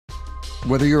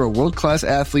Whether you're a world-class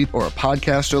athlete or a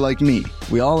podcaster like me,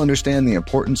 we all understand the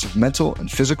importance of mental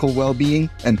and physical well-being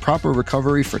and proper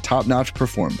recovery for top-notch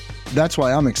performance. That's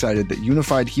why I'm excited that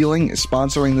Unified Healing is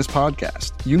sponsoring this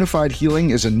podcast. Unified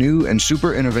Healing is a new and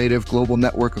super innovative global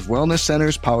network of wellness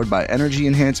centers powered by Energy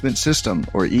Enhancement System,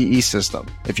 or EE System.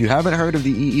 If you haven't heard of the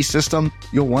EE System,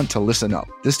 you'll want to listen up.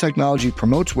 This technology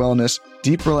promotes wellness,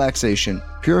 deep relaxation,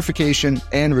 purification,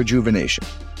 and rejuvenation.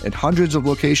 In hundreds of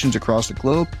locations across the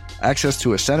globe, access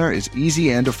to a center is easy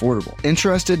and affordable.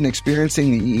 Interested in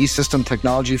experiencing the EE System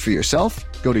technology for yourself?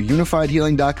 Go to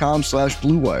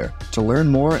unifiedhealing.com/bluewire to learn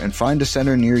more and find a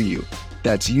center near you.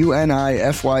 That's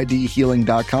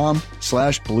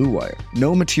unifydhealing.com/bluewire.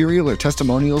 No material or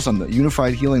testimonials on the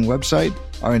Unified Healing website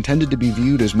are intended to be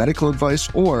viewed as medical advice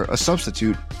or a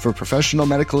substitute for professional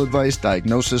medical advice,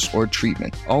 diagnosis, or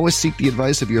treatment. Always seek the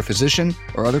advice of your physician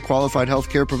or other qualified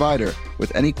healthcare provider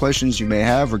with any questions you may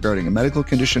have regarding a medical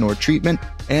condition or treatment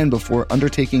and before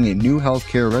undertaking a new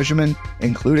healthcare regimen,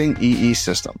 including EE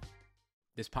System.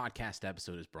 This podcast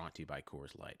episode is brought to you by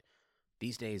Coors Light.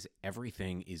 These days,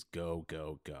 everything is go,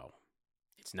 go, go.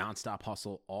 It's nonstop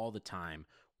hustle all the time.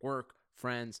 Work,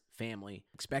 friends, family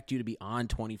expect you to be on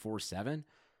 24/7.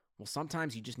 Well,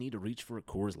 sometimes you just need to reach for a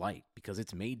Coors Light because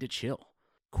it's made to chill.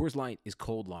 Coors Light is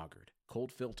cold lagered,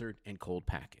 cold filtered, and cold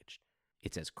packaged.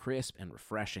 It's as crisp and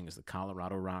refreshing as the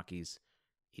Colorado Rockies.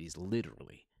 It is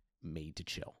literally made to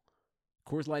chill.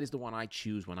 Coors Light is the one I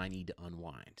choose when I need to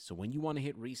unwind. So when you want to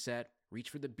hit reset,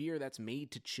 reach for the beer that's made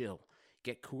to chill.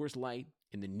 Get Coors Light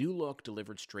in the new look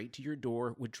delivered straight to your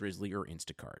door with Drizzly or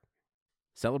Instacart.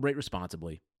 Celebrate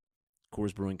responsibly.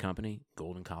 Coors Brewing Company,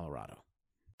 Golden, Colorado.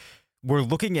 We're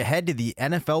looking ahead to the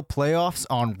NFL playoffs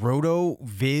on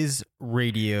RotoViz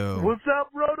Radio. What's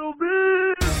up,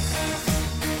 RotoViz?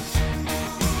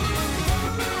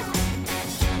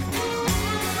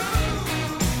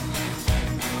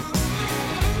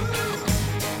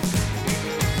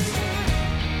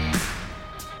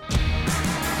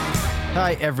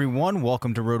 Hi, everyone.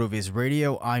 Welcome to RotoViz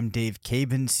Radio. I'm Dave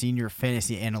Cabin, Senior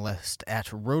Fantasy Analyst at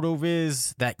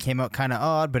RotoViz. That came out kind of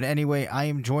odd, but anyway, I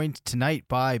am joined tonight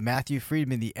by Matthew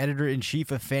Friedman, the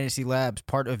Editor-in-Chief of Fantasy Labs,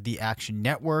 part of the Action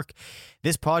Network.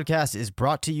 This podcast is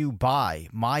brought to you by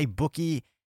MyBookie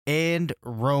and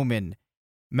Roman.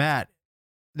 Matt,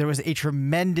 there was a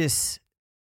tremendous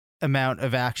amount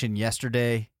of action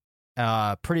yesterday.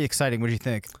 Pretty exciting. What do you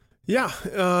think? Yeah,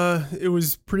 it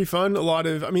was pretty fun.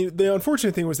 The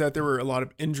unfortunate thing was that there were a lot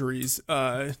of injuries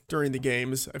during the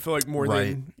games. I feel like more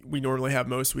than we normally have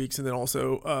most weeks. And then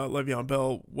also Le'Veon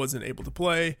Bell wasn't able to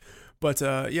play. But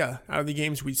out of the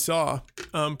games we saw,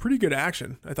 pretty good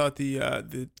action. I thought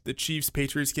the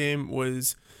Chiefs-Patriots game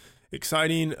was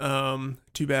exciting.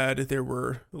 Too bad there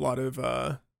were a lot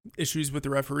of issues with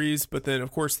the referees. But then,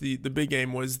 of course, the big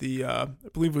game was I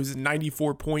believe it was a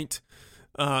 94-point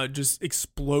just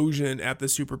explosion at the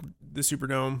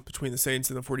Superdome between the Saints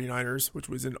and the 49ers, which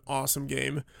was an awesome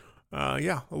game.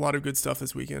 A lot of good stuff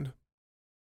this weekend.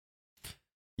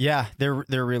 Yeah, there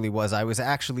really was. I was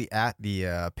actually at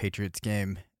the Patriots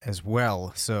game as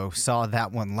well, so saw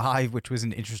that one live, which was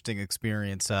an interesting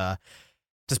experience.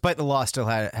 Despite the loss, still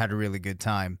had a really good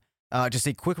time. Just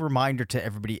a quick reminder to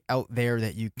everybody out there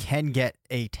that you can get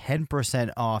a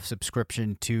 10% off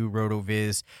subscription to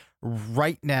RotoViz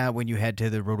right now when you head to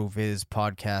the RotoViz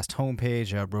podcast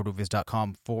homepage,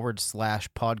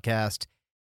 rotoviz.com/podcast.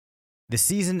 The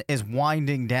season is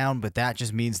winding down, but that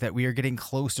just means that we are getting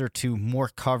closer to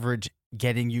more coverage,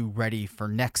 getting you ready for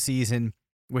next season,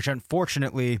 which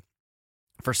unfortunately,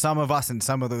 for some of us and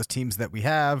some of those teams that we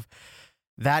have,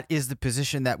 that is the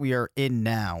position that we are in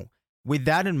now. With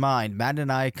that in mind, Matt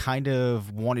and I kind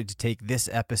of wanted to take this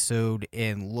episode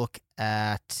and look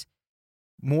at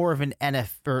more of an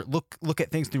look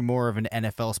at things through more of an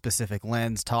NFL specific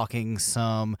lens, talking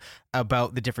some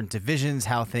about the different divisions,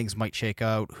 how things might shake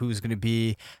out, who's going to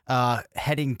be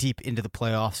heading deep into the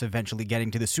playoffs, eventually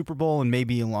getting to the Super Bowl, and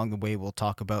maybe along the way we'll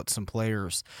talk about some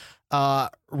players.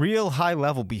 Real high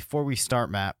level before we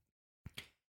start, Matt.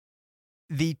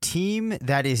 The team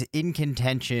that is in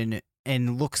contention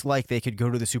and looks like they could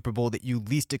go to the Super Bowl that you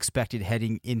least expected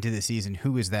heading into the season,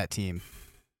 who is that team?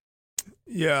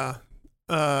 Yeah.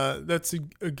 That's a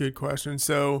good question.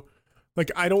 So,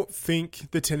 I don't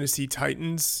think the Tennessee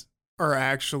Titans are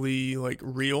actually,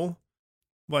 real.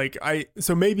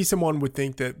 So maybe someone would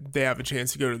think that they have a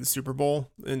chance to go to the Super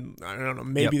Bowl, and I don't know,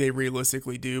 maybe they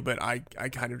realistically do, but I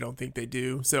kind of don't think they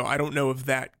do. So I don't know if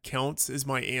that counts as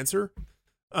my answer.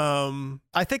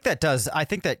 I think that does. I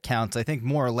think that counts. I think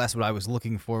more or less what I was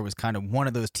looking for was kind of one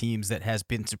of those teams that has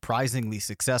been surprisingly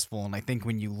successful. And I think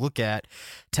when you look at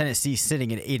Tennessee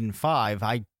sitting at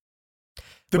 8-5,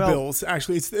 The Bills,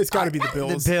 actually, it's got to be the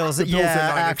Bills. The Bills, at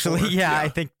 9-4. Yeah, I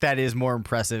think that is more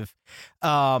impressive,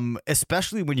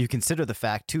 especially when you consider the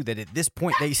fact too that at this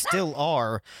point they still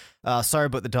are. Sorry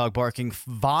about the dog barking.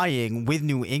 Vying with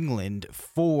New England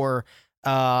for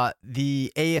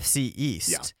the AFC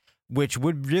East, which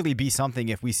would really be something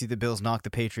if we see the Bills knock the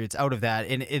Patriots out of that.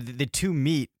 And the two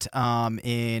meet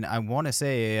in, I want to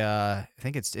say, I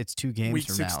think it's 2 games Week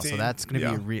from 16. now, so that's going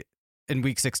to be in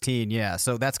week 16, yeah.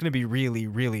 So that's going to be really,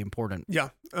 really important. Yeah.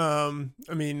 I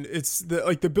mean, it's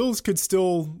the Bills could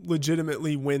still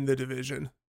legitimately win the division.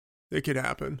 It could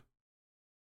happen.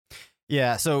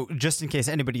 Yeah. So just in case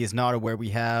anybody is not aware, we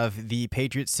have the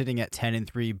Patriots sitting at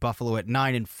 10-3, Buffalo at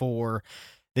 9-4.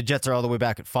 The Jets are all the way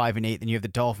back at 5-8. Then you have the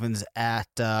Dolphins at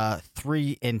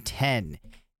 3-10.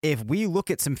 If we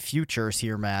look at some futures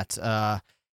here, Matt,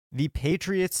 the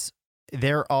Patriots,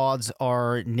 their odds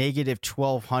are negative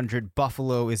 1,200.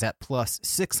 Buffalo is at plus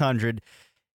 600.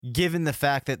 Given the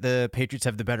fact that the Patriots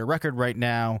have the better record right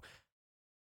now,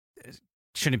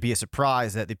 shouldn't be a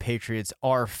surprise that the Patriots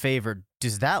are favored.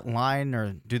 Does that line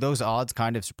or do those odds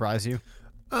kind of surprise you?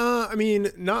 I mean,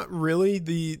 not really.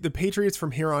 The Patriots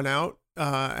from here on out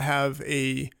have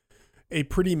a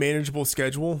pretty manageable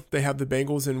schedule. They have the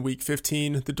Bengals in week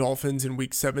 15, the Dolphins in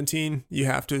week 17. You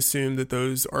have to assume that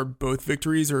those are both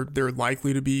victories, or they're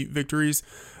likely to be victories.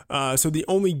 So the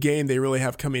only game they really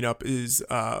have coming up is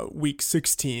week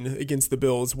 16 against the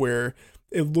Bills, where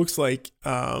it looks like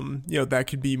that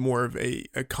could be more of a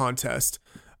contest.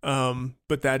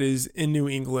 But that is in New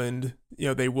England.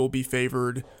 They will be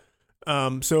favored.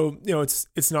 So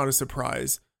it's not a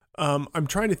surprise. I'm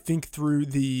trying to think through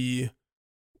the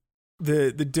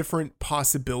different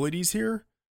possibilities here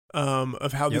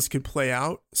of how this could play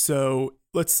out. So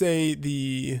let's say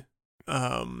the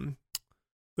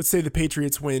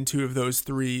Patriots win 2 of those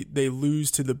 3. They lose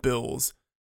to the Bills.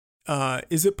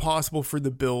 Is it possible for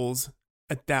the Bills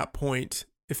at that point,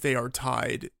 if they are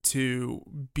tied, to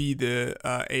be the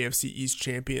AFC East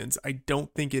champions? I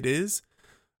don't think it is.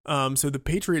 So the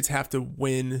Patriots have to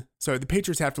win. Sorry, the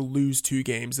Patriots have to lose 2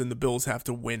 games, and the Bills have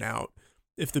to win out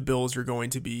if the Bills are going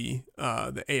to be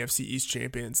the AFC East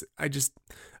champions. I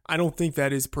don't think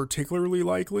that is particularly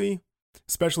likely,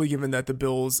 especially given that the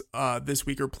Bills this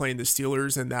week are playing the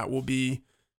Steelers, and that will be,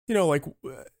 I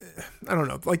don't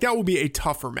know, that will be a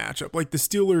tougher matchup. The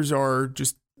Steelers are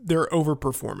just, they're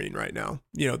overperforming right now.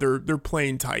 They're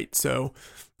playing tight. So,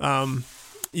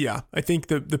 I think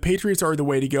the Patriots are the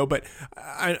way to go. But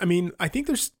I mean, I think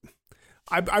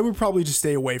I would probably just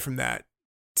stay away from that,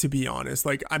 to be honest.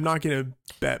 I'm not going to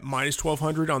bet minus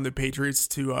 1,200 on the Patriots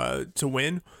to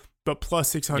win, but plus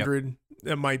 600,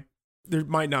 there might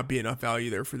not be enough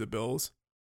value there for the Bills.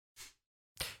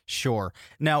 Sure.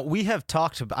 Now,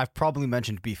 I've probably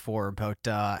mentioned before about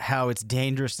how it's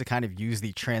dangerous to kind of use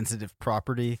the transitive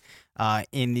property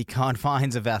in the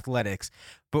confines of athletics.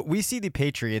 But we see the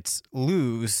Patriots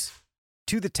lose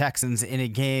to the Texans in a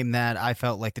game that I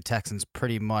felt like the Texans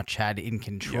pretty much had in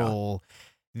control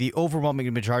the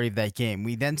overwhelming majority of that game.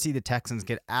 We then see the Texans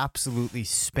get absolutely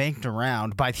spanked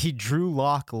around by the Drew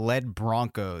Lock-led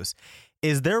Broncos.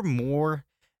 Is there more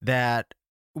that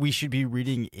we should be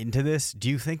reading into this? Do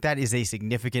you think that is a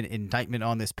significant indictment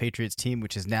on this Patriots team,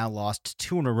 which has now lost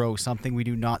 2 in a row, something we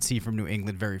do not see from New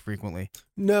England very frequently?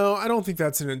 No, I don't think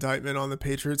that's an indictment on the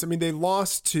Patriots. I mean, they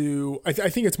lost to, I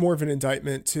think it's more of an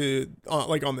indictment to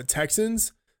on the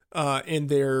Texans and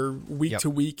their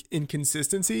week-to-week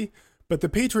inconsistency. But the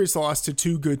Patriots lost to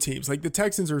 2 good teams. The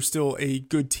Texans are still a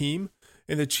good team,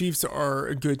 and the Chiefs are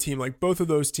a good team. Both of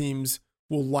those teams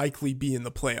will likely be in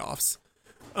the playoffs.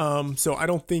 So I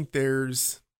don't think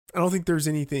there's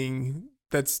anything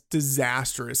that's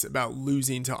disastrous about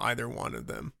losing to either one of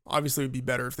them. Obviously, it would be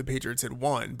better if the Patriots had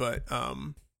won, but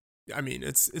I mean,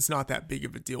 it's not that big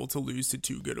of a deal to lose to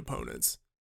 2 good opponents.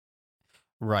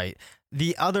 Right.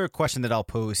 The other question that I'll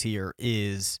pose here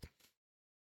is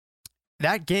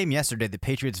that game yesterday, the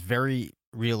Patriots very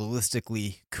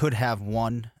realistically could have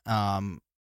won.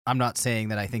 I'm not saying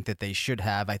that I think that they should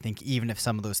have. I think even if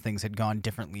some of those things had gone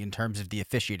differently in terms of the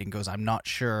officiating goes, I'm not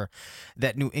sure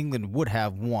that New England would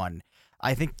have won.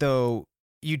 I think, though,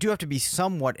 you do have to be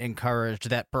somewhat encouraged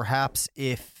that perhaps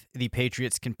if the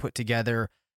Patriots can put together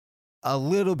a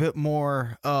little bit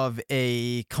more of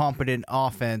a competent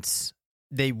offense,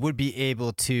 they would be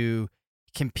able to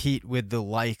compete with the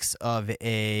likes of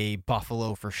a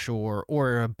Buffalo for sure,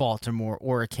 or a Baltimore,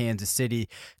 or a Kansas City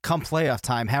come playoff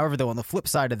time. However, though, on the flip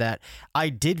side of that, I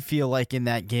did feel like in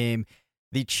that game,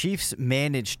 the Chiefs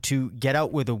managed to get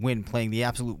out with a win, playing the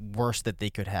absolute worst that they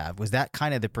could have. Was that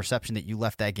kind of the perception that you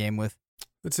left that game with?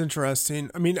 That's interesting.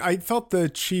 I mean, I felt the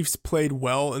Chiefs played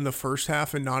well in the first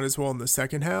half and not as well in the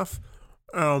second half.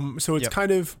 So it's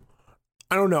kind of,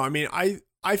 I don't know. I mean,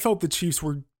 I felt the Chiefs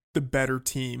were the better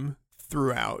team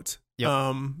throughout.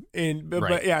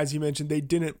 But yeah, as you mentioned, they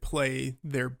didn't play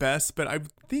their best, but I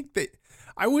think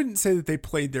I wouldn't say that they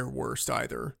played their worst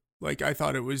either. Like, I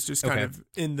thought it was just kind of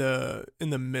in the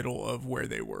middle of where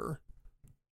they were.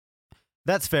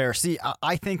 That's fair. See,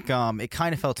 I think it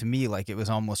kind of felt to me like it was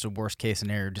almost a worst case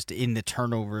scenario just in the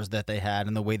turnovers that they had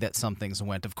and the way that some things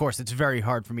went. Of course, it's very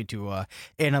hard for me to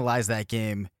analyze that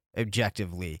game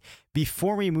objectively.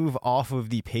 Before we move off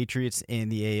of the Patriots in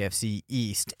the AFC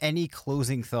East, any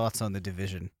closing thoughts on the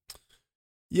division?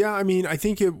 Yeah, I mean, I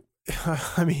think the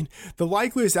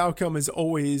likeliest outcome is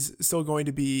always still going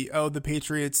to be, the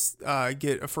Patriots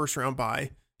get a first round bye.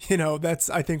 That's,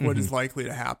 I think, what is likely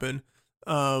to happen.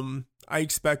 I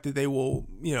expect that they will,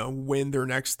 win their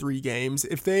next 3 games.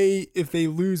 If they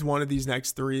lose one of these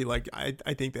next 3, like I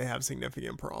think they have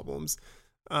significant problems,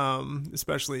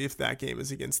 especially if that game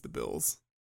is against the Bills.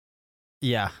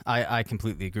 Yeah, I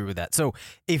completely agree with that. So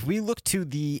if we look to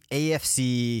the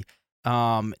AFC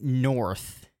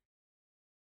North,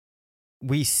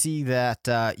 we see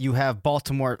that you have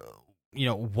Baltimore,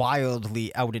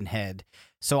 wildly out in head.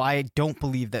 So I don't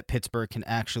believe that Pittsburgh can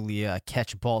actually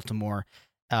catch Baltimore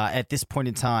at this point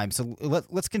in time. So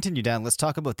let's continue down. Let's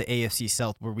talk about the AFC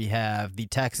South, where we have the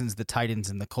Texans, the Titans,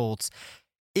 and the Colts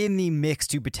in the mix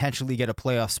to potentially get a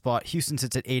playoff spot. Houston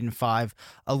sits at 8-5,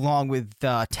 along with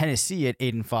Tennessee at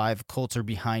 8-5. Colts are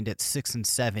behind at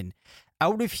 6-7.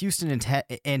 Out of Houston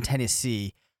and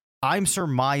Tennessee, I'm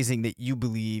surmising that you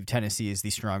believe Tennessee is the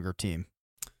stronger team.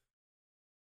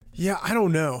 Yeah, I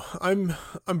don't know.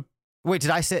 Wait,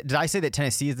 did I say that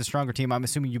Tennessee is the stronger team? I'm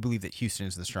assuming you believe that Houston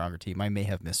is the stronger team. I may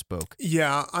have misspoke.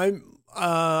 Yeah,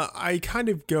 I kind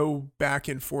of go back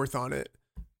and forth on it.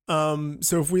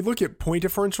 So if we look at point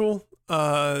differential,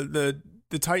 the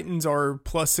Titans are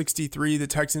plus 63, the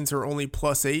Texans are only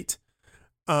plus 8.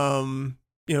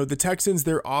 The Texans,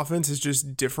 their offense is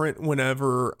just different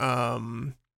whenever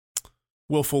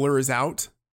Will Fuller is out.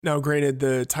 Now, granted,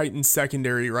 the Titans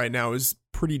secondary right now is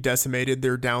pretty decimated.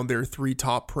 They're down their 3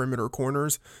 top perimeter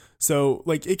corners. So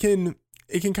like it can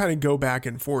kind of go back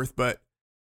and forth, but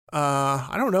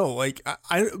I don't know. Like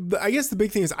I guess the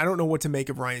big thing is I don't know what to make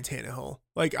of Ryan Tannehill.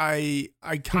 Like I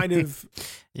kind of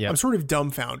I'm sort of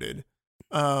dumbfounded.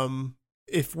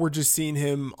 If we're just seeing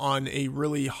him on a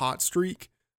really hot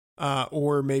streak,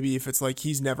 or maybe if it's like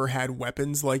he's never had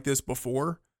weapons like this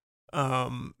before.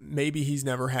 Maybe he's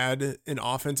never had an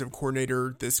offensive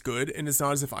coordinator this good, and it's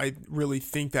not as if I really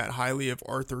think that highly of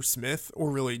Arthur Smith or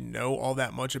really know all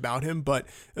that much about him, but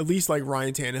at least like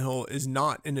Ryan Tannehill is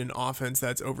not in an offense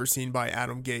that's overseen by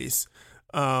Adam Gase.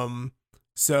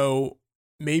 So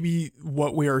maybe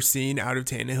what we are seeing out of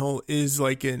Tannehill is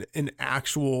like an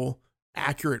actual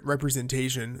accurate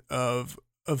representation of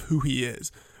who he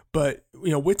is. But,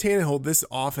 with Tannehill, this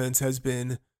offense has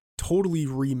been totally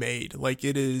remade. Like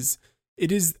it is,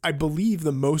 I believe,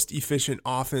 the most efficient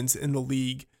offense in the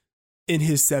league in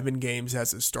his 7 games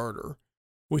as a starter,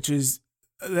 which is,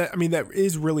 that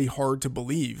is really hard to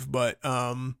believe, but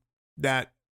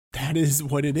that is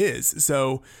what it is.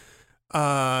 So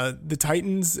the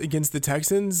Titans against the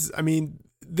Texans,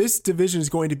 this division is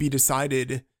going to be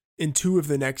decided in 2 of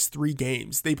the next 3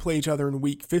 games. They play each other in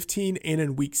week 15 and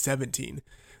in week 17.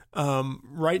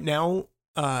 Right now,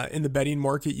 in the betting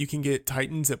market, you can get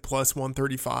Titans at plus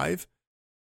 135.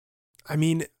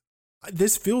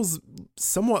 This feels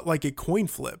somewhat like a coin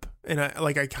flip, and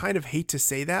I kind of hate to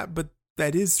say that, but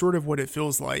that is sort of what it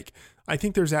feels like. I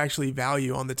think there's actually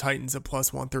value on the Titans at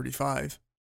plus 135.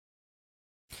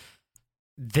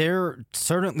 There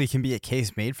certainly can be a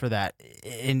case made for that.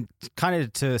 And kind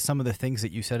of to some of the things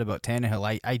that you said about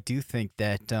Tannehill, I do think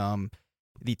that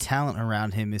the talent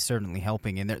around him is certainly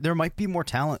helping. And there might be more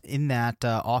talent in that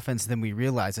offense than we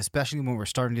realize, especially when we're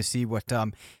starting to see what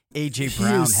A.J.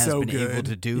 Brown has been able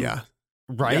to do. Yeah.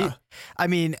 Right?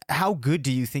 Yeah. How good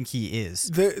do you think he is?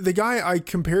 The guy I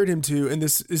compared him to, and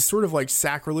this is sort of like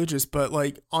sacrilegious, but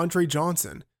like Andre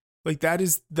Johnson. Like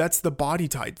that's the body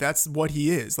type. That's what he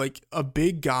is. Like a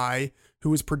big guy who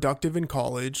was productive in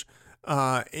college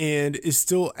and is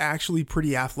still actually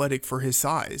pretty athletic for his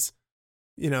size.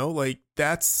 I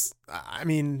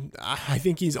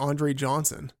think he's Andre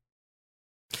Johnson.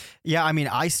 Yeah,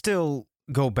 I still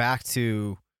go back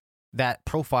to that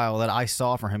profile that I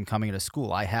saw for him coming into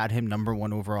school. I had him number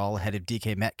 1 overall ahead of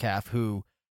DK Metcalf, who,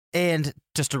 and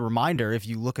just a reminder, if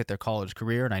you look at their college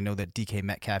career, and I know that DK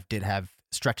Metcalf did have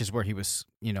stretches where he was,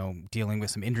 dealing with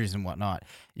some injuries and whatnot,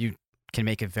 you can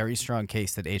make a very strong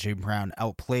case that A.J. Brown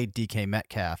outplayed DK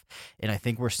Metcalf, and I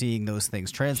think we're seeing those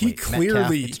things translate. He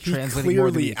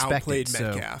clearly outplayed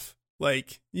Metcalf.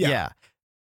 Yeah.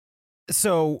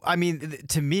 So, I mean,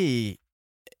 to me,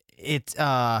 it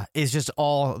is just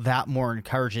all that more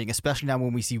encouraging, especially now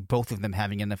when we see both of them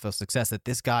having NFL success, that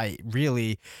this guy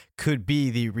really could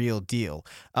be the real deal.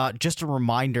 Just a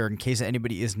reminder, in case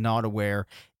anybody is not aware,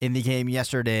 in the game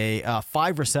yesterday,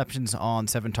 5 receptions on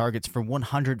 7 targets for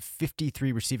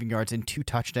 153 receiving yards and 2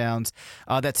 touchdowns.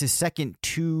 That's his second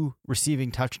 2 receiving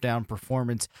touchdown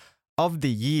performance of the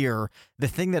year. The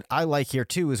thing that I like here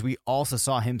too is we also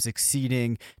saw him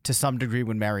succeeding to some degree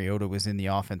when Mariota was in the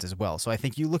offense as well. So I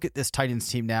think you look at this Titans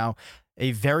team now,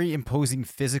 a very imposing,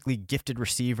 physically gifted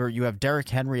receiver. You have Derrick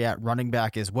Henry at running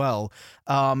back as well.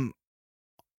 And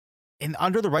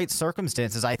under the right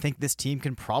circumstances, I think this team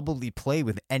can probably play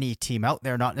with any team out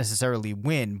there, not necessarily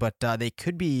win, but they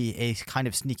could be a kind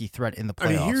of sneaky threat in the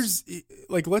playoffs. I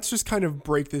mean, let's just kind of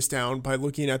break this down by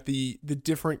looking at the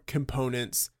different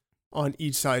components on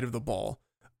each side of the ball.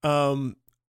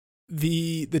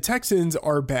 The Texans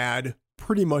are bad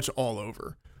pretty much all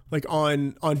over, like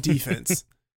on defense.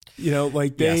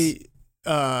 They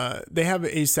have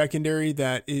a secondary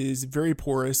that is very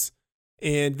porous,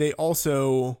 and they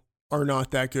also are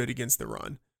not that good against the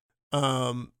run.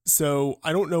 So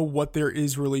I don't know what there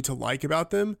is really to like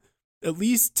about them. At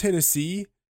least Tennessee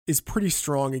is pretty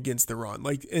strong against the run.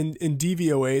 Like in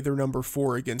DVOA, they're number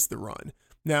 4 against the run.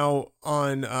 Now,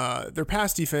 on their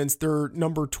pass defense, they're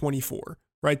number 24,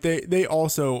 right? They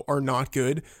also are not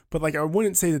good, but I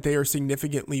wouldn't say that they are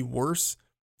significantly worse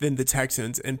than the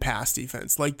Texans in pass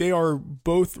defense. They are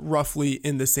both roughly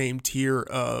in the same tier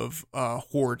of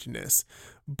horridness.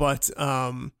 But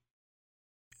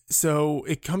so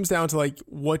it comes down to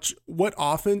what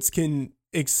offense can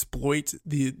exploit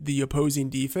the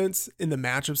opposing defense in the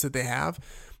matchups that they have.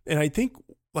 And I think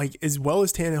as well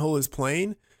as Tannehill is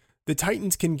playing, the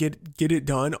Titans can get it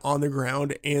done on the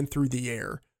ground and through the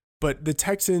air, but the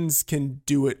Texans can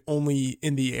do it only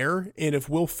in the air. And if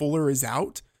Will Fuller is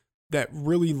out, that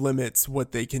really limits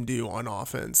what they can do on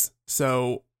offense.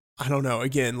 So I don't know.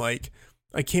 Again,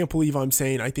 I can't believe I'm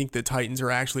saying I think the Titans are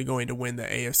actually going to win the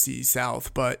AFC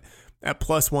South, but at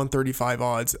plus 135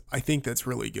 odds, I think that's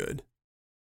really good.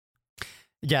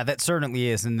 Yeah, that certainly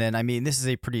is. And then, I mean, this is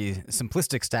a pretty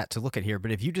simplistic stat to look at here,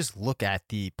 but if you just look at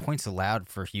the points allowed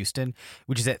for Houston,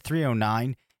 which is at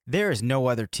 309, there is no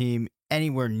other team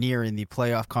anywhere near in the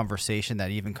playoff conversation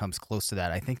that even comes close to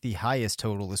that. I think the highest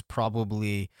total is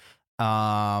probably,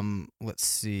 let's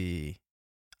see,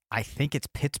 I think it's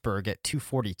Pittsburgh at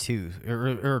 242,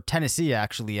 or Tennessee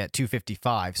actually at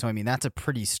 255. So, I mean, that's a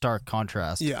pretty stark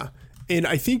contrast. Yeah. And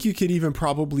I think you could even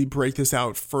probably break this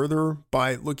out further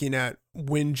by looking at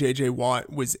when J.J.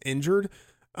 Watt was injured.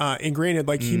 And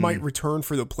granted, he might return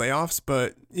for the playoffs,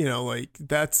 but,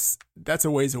 that's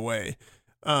a ways away.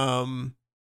 I'm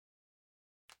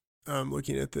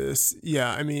looking at this.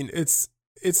 Yeah, I mean, it's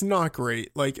not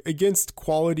great. Against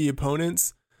quality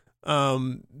opponents,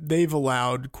 they've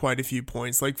allowed quite a few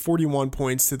points, 41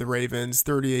 points to the Ravens,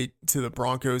 38 to the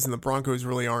Broncos, and the Broncos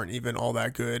really aren't even all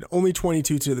that good. Only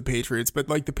 22 to the Patriots, but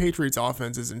the Patriots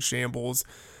offense is in shambles.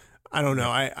 I don't know.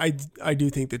 I do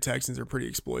think the Texans are pretty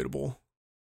exploitable.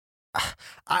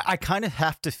 I kind of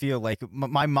have to feel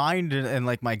my mind and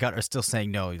my gut are still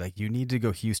saying no, you need to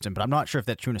go Houston, but I'm not sure if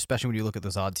that's true, and especially when you look at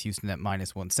those odds, Houston at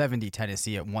minus 170,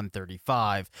 Tennessee at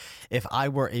 135. If I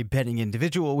were a betting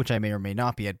individual, which I may or may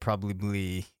not be, I'd probably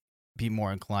be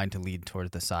more inclined to lean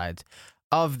towards the sides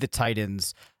of the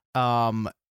Titans.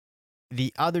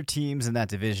 The other teams in that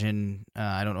division,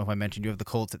 I don't know if I mentioned, you have the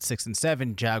Colts at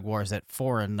 6-7, Jaguars at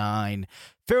 4-9.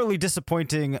 Fairly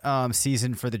disappointing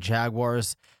season for the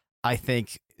Jaguars. I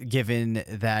think, given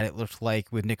that it looked like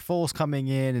with Nick Foles coming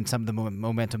in and some of the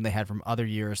momentum they had from other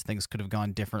years, things could have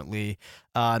gone differently.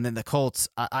 And then the Colts,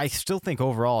 I still think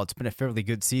overall it's been a fairly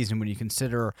good season when you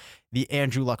consider the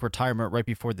Andrew Luck retirement right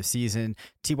before the season,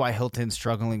 T.Y. Hilton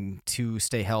struggling to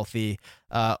stay healthy.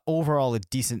 Overall, a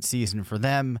decent season for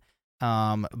them.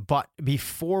 But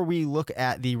before we look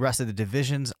at the rest of the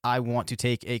divisions, I want to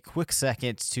take a quick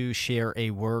second to share a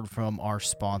word from our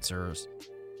sponsors.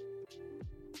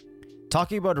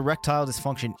 Talking about erectile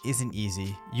dysfunction isn't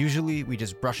easy. Usually we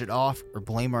just brush it off or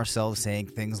blame ourselves, saying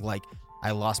things like,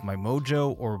 I lost my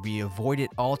mojo, or we avoid it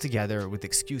altogether with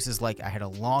excuses like, I had a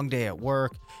long day at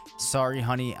work. Sorry,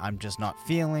 honey, I'm just not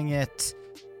feeling it.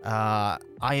 I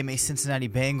am a Cincinnati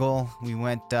Bengal. We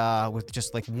went with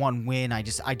just one win. I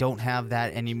don't have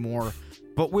that anymore.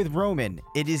 But with Roman,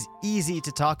 it is easy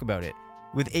to talk about it.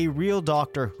 with a real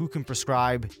doctor who can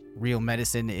prescribe real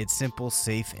medicine. It's simple,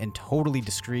 safe, and totally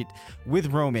discreet.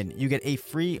 With Roman, you get a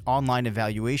free online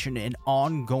evaluation and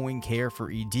ongoing care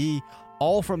for ED,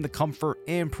 all from the comfort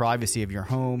and privacy of your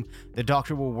home. The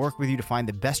doctor will work with you to find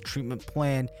the best treatment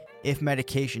plan. If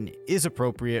medication is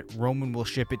appropriate, Roman will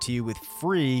ship it to you with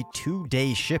free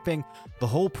 2-day shipping. The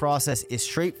whole process is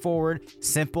straightforward,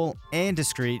 simple, and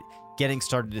discreet. Getting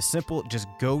started is simple. Just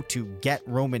go to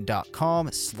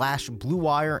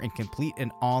getroman.com/bluewire and complete an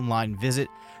online visit.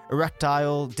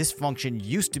 Erectile dysfunction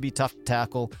used to be tough to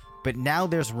tackle, but now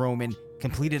there's Roman.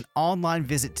 Complete an online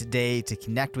visit today to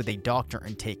connect with a doctor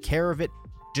and take care of it.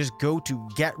 Just go to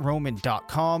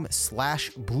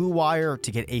getroman.com/bluewire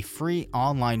to get a free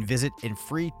online visit and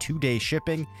free 2-day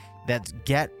shipping. That's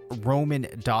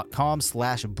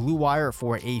getroman.com/bluewire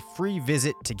for a free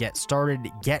visit to get started.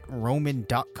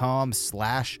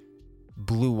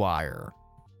 getroman.com/bluewire.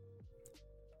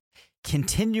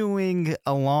 Continuing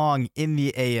along in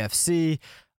the AFC,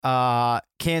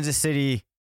 Kansas City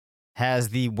has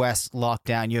the West locked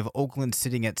down. You have Oakland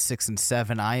sitting at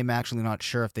 6-7. I am actually not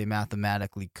sure if they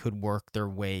mathematically could work their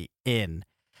way in.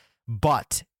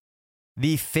 But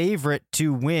the favorite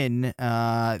to win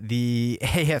the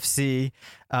AFC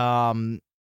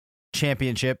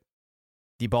championship,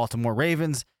 the Baltimore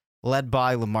Ravens, led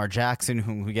by Lamar Jackson,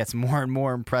 who gets more and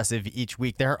more impressive each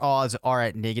week. Their odds are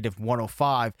at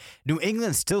 -105. New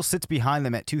England still sits behind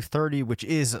them at 230, which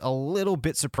is a little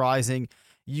bit surprising.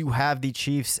 You have the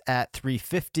Chiefs at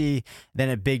 350, then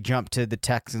a big jump to the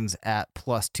Texans at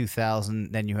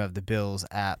 +2,000. Then you have the Bills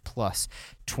at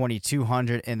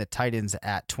 +2,200 and the Titans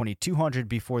at 2,200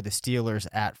 before the Steelers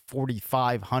at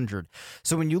 4,500.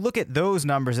 So when you look at those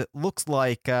numbers, it looks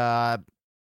like there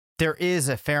is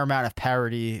a fair amount of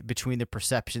parity between the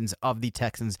perceptions of the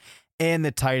Texans and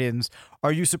the Titans.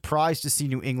 Are you surprised to see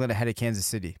New England ahead of Kansas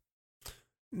City?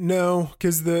 No,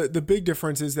 because the big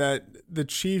difference is that the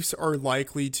Chiefs are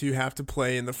likely to have to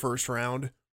play in the first round.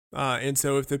 And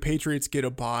so if the Patriots get a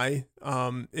bye,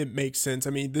 it makes sense. I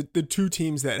mean, the two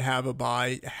teams that have a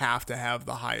bye have to have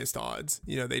the highest odds.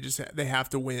 You know, they have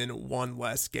to win one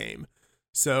less game.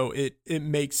 So it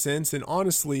makes sense. And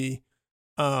honestly,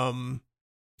 I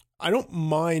don't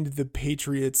mind the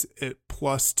Patriots at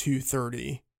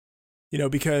 +230, you know,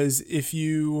 because if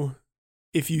you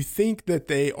think that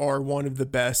they are one of the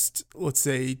best, let's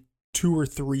say 2 or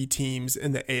 3 teams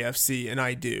in the AFC, and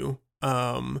I do,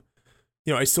 you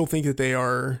know, I still think that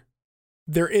they're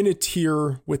in a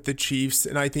tier with the Chiefs,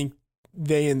 and I think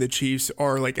they and the Chiefs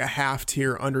are like a half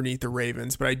tier underneath the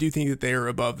Ravens, but I do think that they are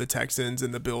above the Texans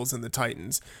and the Bills and the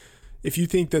Titans. If you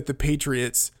think that the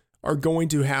Patriots are going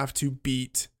to have to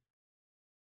beat,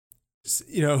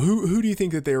 you know, who do you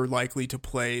think that they're likely to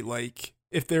play, like,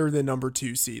 if they're the number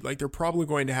 2 seed? Like, they're probably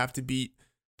going to have to beat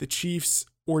the Chiefs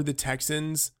or the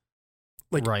Texans.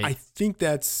 Like, right. I think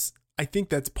that's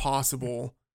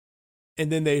possible.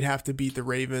 And then they'd have to beat the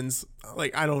Ravens.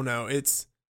 Like, I don't know.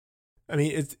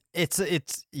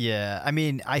 Yeah. I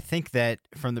mean, I think that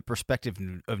from the perspective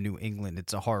of New England,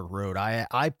 it's a hard road.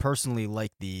 I personally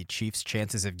like the Chiefs'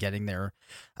 chances of getting there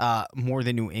more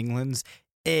than New England's.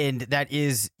 And that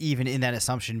is even in that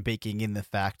assumption baking in the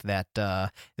fact that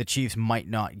the Chiefs might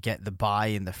not get the bye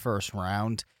in the first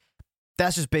round.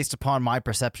 That's just based upon my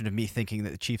perception of me thinking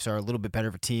that the Chiefs are a little bit better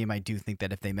of a team. I do think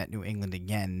that if they met New England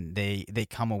again, they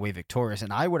come away victorious.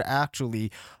 And I would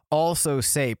actually also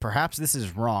say, perhaps this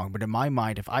is wrong, but in my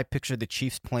mind, if I picture the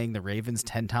Chiefs playing the Ravens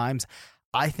 10 times,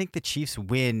 I think the Chiefs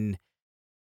win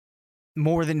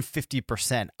more than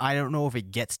 50%. I don't know if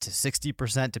it gets to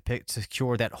 60% to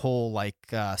secure that whole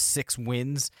 6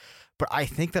 wins, but I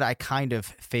think that I kind of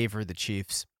favor the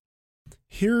Chiefs.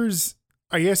 Here's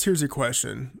a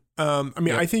question.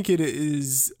 I think it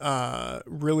is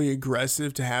really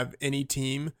aggressive to have any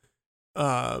team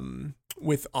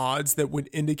with odds that would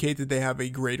indicate that they have a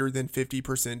greater than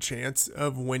 50% chance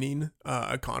of winning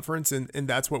a conference, and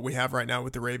that's what we have right now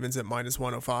with the Ravens at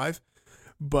 -105.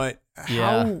 But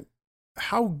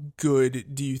how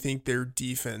good do you think their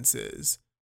defense is?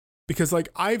 Because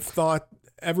I've thought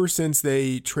ever since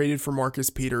they traded for Marcus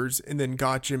Peters and then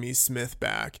got Jimmy Smith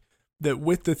back, that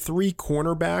with the 3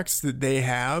 cornerbacks that they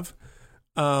have,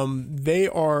 they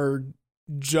are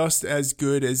just as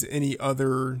good as any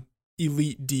other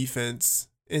elite defense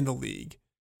in the league.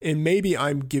 And maybe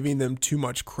I'm giving them too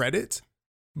much credit,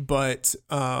 but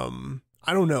I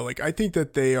don't know. I think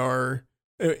that they are,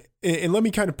 and let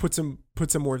me kind of put some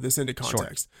more of this into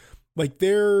context. Sure.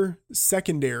 Their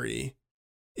secondary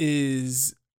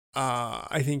is,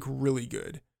 I think, really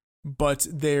good, but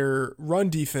their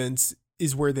run defense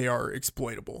is where they are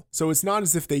exploitable. So it's not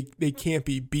as if they can't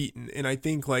be beaten. And I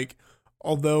think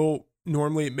although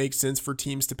normally it makes sense for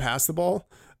teams to pass the ball,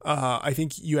 I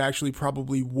think you actually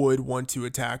probably would want to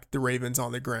attack the Ravens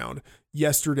on the ground.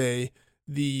 Yesterday,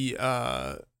 the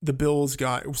Bills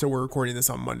got, so we're recording this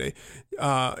on Monday,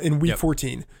 in week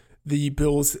 14, the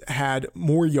Bills had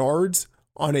more yards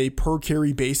on a per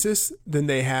carry basis than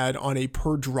they had on a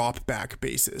per drop back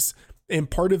basis. And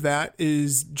part of that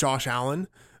is Josh Allen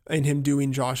and him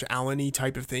doing Josh Allen-y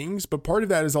type of things. But part of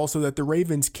that is also that the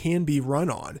Ravens can be run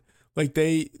on. Like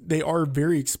they are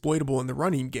very exploitable in the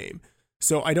running game.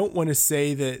 So I don't want to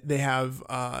say that they have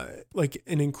like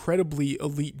an incredibly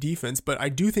elite defense, but I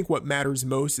do think what matters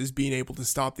most is being able to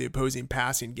stop the opposing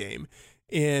passing game.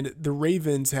 And the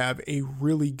Ravens have a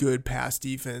really good pass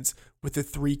defense with the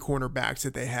 3 cornerbacks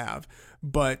that they have.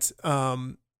 But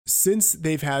since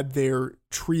they've had their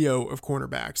trio of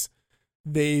cornerbacks,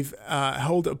 they've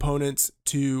held opponents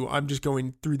to, I'm just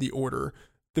going through the order,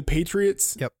 the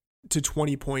Patriots to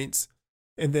 20 points.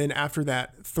 And then after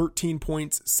that, 13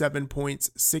 points, 7 points,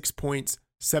 6 points,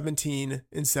 17,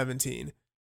 and 17.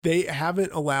 They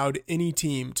haven't allowed any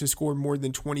team to score more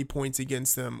than 20 points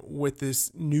against them with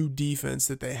this new defense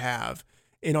that they have.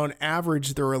 And on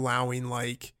average, they're allowing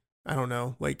like, I don't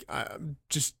know, like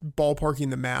just ballparking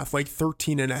the math, like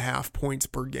 13 and a half points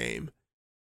per game.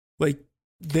 Like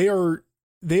they are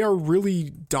really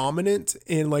dominant,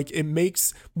 and like it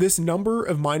makes this number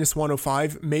of minus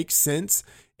 105 makes sense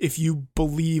if you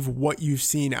believe what you've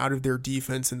seen out of their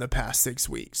defense in the past 6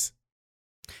 weeks.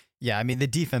 Yeah, I mean, the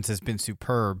defense has been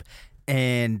superb.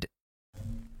 And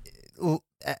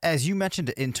as you mentioned,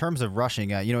 in terms of rushing,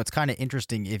 it's kind of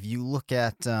interesting. If you look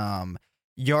at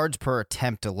yards per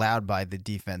attempt allowed by the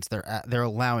defense, they're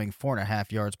allowing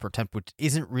 4.5 yards per attempt, which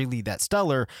isn't really that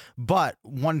stellar. But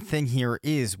one thing here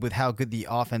is, with how good the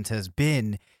offense has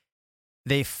been,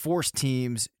 they force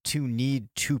teams to need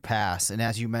to pass. And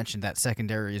as you mentioned, that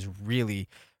secondary is really,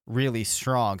 really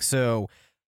strong. So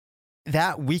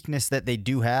that weakness that they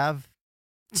do have,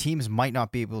 teams might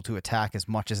not be able to attack as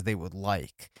much as they would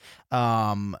like.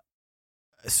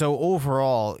 So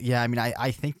overall, yeah, I mean,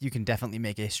 I think you can definitely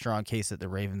make a strong case that the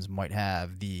Ravens might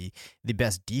have the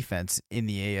best defense in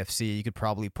the AFC. You could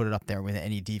probably put it up there with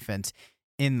any defense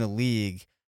in the league.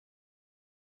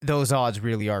 Those odds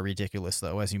really are ridiculous,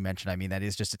 though, as you mentioned. I mean, that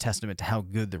is just a testament to how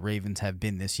good the Ravens have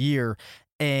been this year.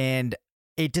 And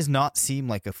it does not seem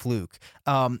like a fluke.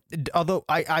 Although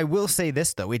I will say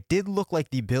this, though. It did look like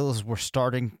the Bills were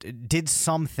did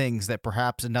some things that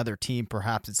perhaps another team,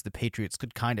 perhaps it's the Patriots,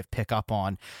 could kind of pick up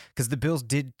on, because the Bills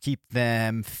did keep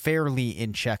them fairly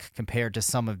in check compared to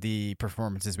some of the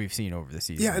performances we've seen over the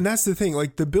season. Yeah, and that's the thing.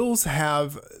 Like the Bills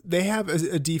have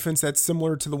a defense that's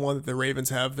similar to the one that the Ravens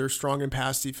have. They're strong in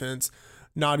pass defense,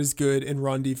 not as good in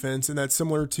run defense, and that's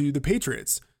similar to the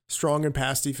Patriots. Strong in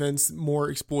pass defense, more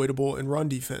exploitable in run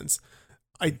defense.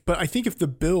 But I think if the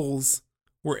Bills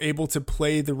were able to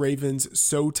play the Ravens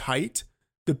so tight,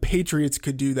 the Patriots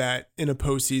could do that in a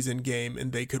postseason game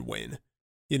and they could win.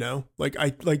 You know, I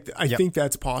think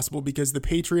that's possible, because the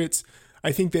Patriots,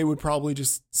 I think they would probably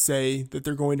just say that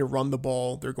they're going to run the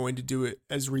ball. They're going to do it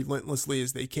as relentlessly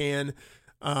as they can.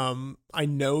 I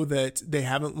know that they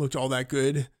haven't looked all that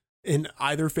good in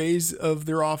either phase of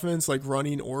their offense, like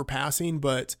running or passing,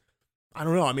 but I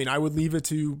don't know. I mean, I would leave it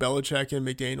to Belichick and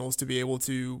McDaniels to be able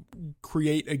to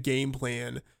create a game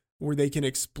plan where they can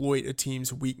exploit a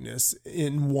team's weakness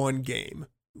in one game.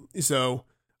 So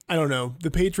I don't know.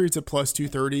 The Patriots at plus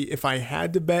 230. If I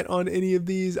had to bet on any of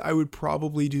these, I would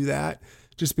probably do that,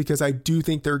 just because I do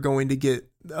think they're going to get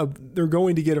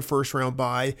a first round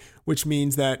bye, which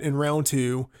means that in round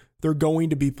 2, they're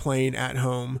going to be playing at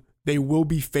home. They will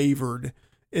be favored,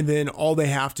 and then all they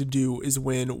have to do is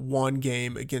win one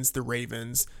game against the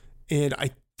Ravens, and I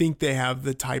think they have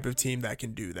the type of team that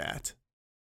can do that.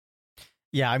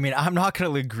 Yeah, I mean, I'm not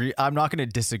going to agree. I'm not going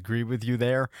to disagree with you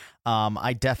there.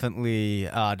 I definitely,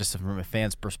 just from a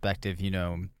fan's perspective,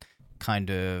 kind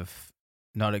of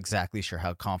not exactly sure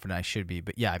how confident I should be.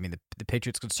 But yeah, I mean, the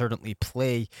Patriots could certainly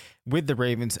play with the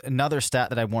Ravens. Another stat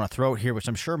that I want to throw out here, which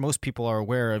I'm sure most people are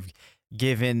aware of,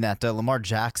 given that Lamar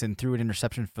Jackson threw an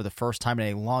interception for the first time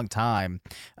in a long time,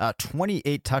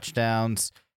 28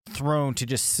 touchdowns thrown to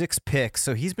just 6 picks.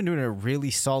 So he's been doing a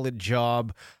really solid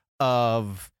job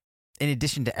of, in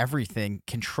addition to everything,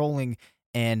 controlling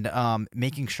and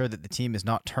making sure that the team is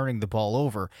not turning the ball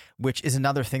over, which is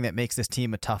another thing that makes this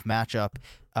team a tough matchup.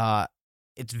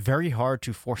 It's very hard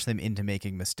to force them into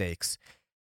making mistakes.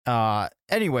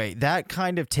 Anyway, that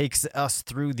kind of takes us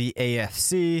through the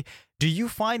AFC. Do you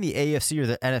find the AFC or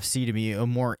the NFC to be a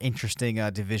more interesting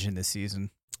division this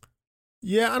season?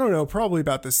 Yeah, I don't know. Probably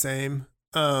about the same.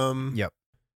 Yep.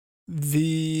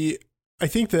 I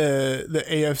think the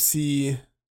AFC.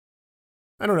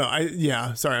 I don't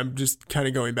know. Sorry, I'm just kind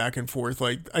of going back and forth.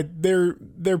 Like they're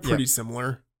pretty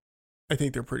similar. I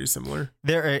think they're pretty similar.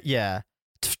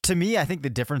 To me, I think the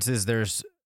difference is there's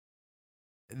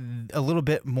a little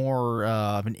bit more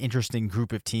of an interesting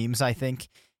group of teams, I think,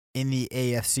 in the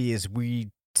AFC is we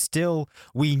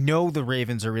know the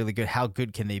Ravens are really good. How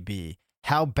good can they be?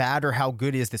 How bad or how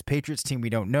good is this Patriots team? We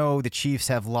don't know. The Chiefs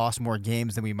have lost more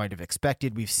games than we might have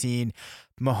expected. We've seen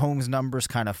Mahomes' numbers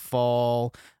kind of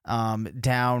fall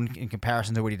down in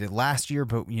comparison to what he did last year,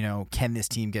 but, can this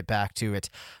team get back to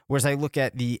it? Whereas I look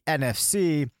at the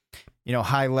NFC,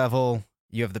 high level,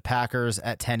 you have the Packers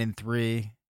at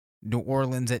 10-3. New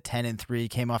Orleans at 10-3,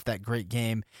 came off that great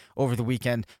game over the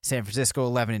weekend. San Francisco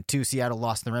 11-2. Seattle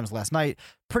lost the Rams last night.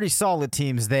 Pretty solid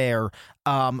teams there.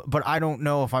 But I don't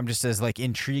know if I'm just as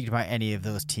intrigued by any of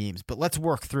those teams. But let's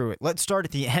work through it. Let's start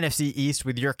at the NFC East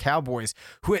with your Cowboys,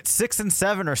 who at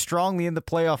 6-7 are strongly in the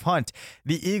playoff hunt.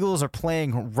 The Eagles are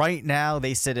playing right now.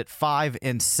 They sit at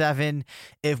 5-7.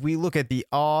 If we look at the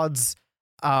odds,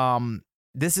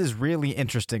 this is really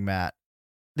interesting, Matt.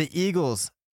 The Eagles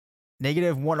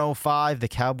 -105, the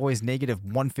Cowboys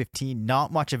 -115.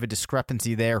 Not much of a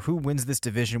discrepancy there. Who wins this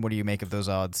division? What do you make of those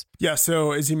odds? Yeah,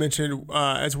 so as you mentioned,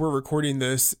 as we're recording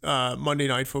this, Monday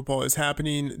Night Football is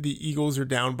happening. The Eagles are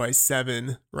down by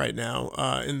 7 right now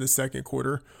in the second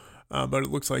quarter, but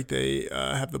it looks like they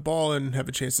have the ball and have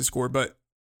a chance to score. But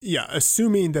yeah,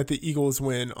 assuming that the Eagles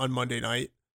win on Monday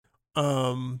night,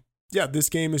 this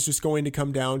game is just going to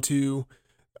come down to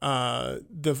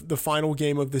the final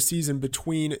game of the season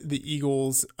between the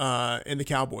Eagles and the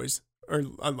Cowboys. Or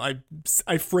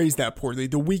I phrased that poorly.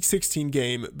 The Week 16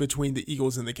 game between the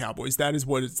Eagles and the Cowboys. That is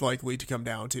what it's likely to come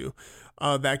down to.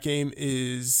 That game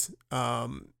is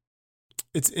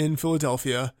it's in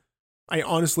Philadelphia. I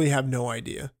honestly have no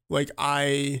idea.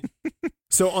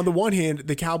 So on the one hand,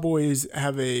 the Cowboys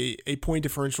have a point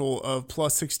differential of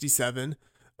 +67.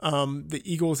 The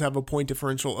Eagles have a point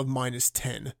differential of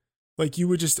 -10. You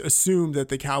would just assume that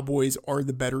the Cowboys are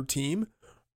the better team,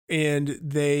 and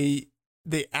they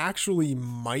actually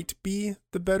might be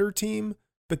the better team,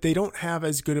 but they don't have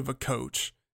as good of a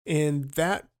coach, and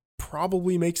that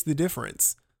probably makes the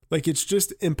difference. It's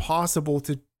just impossible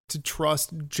to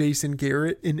trust Jason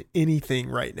Garrett in anything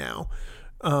right now.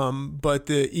 But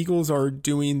the Eagles are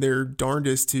doing their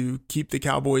darndest to keep the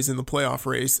Cowboys in the playoff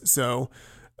race. So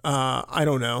I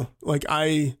don't know.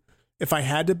 If I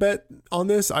had to bet on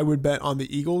this, I would bet on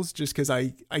the Eagles just because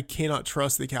I cannot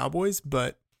trust the Cowboys.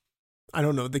 But I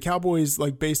don't know. The Cowboys,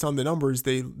 based on the numbers,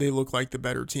 they look like the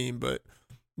better team. But,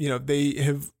 they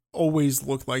have always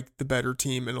looked like the better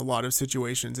team in a lot of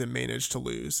situations and managed to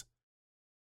lose.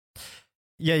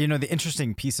 Yeah, the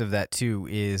interesting piece of that, too,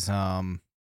 is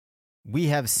we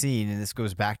have seen, and this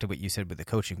goes back to what you said with the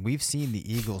coaching, we've seen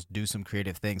the Eagles do some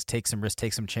creative things, take some risks,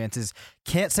 take some chances.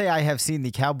 Can't say I have seen the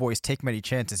Cowboys take many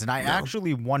chances. And I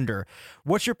actually wonder,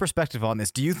 what's your perspective on this?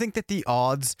 Do you think that the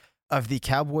odds of the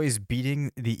Cowboys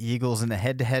beating the Eagles in a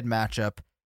head-to-head matchup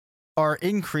are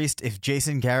increased if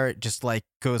Jason Garrett just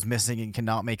goes missing and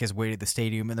cannot make his way to the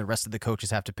stadium and the rest of the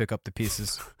coaches have to pick up the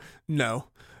pieces? No.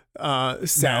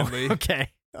 Sadly. No.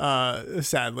 Okay.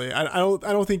 Sadly, I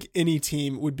don't think any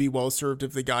team would be well served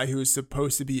if the guy who is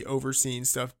supposed to be overseeing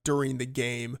stuff during the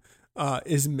game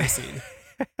is missing.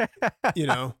 I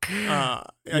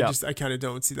kind of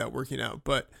don't see that working out.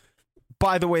 But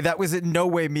by the way, that was in no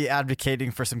way me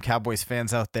advocating for some Cowboys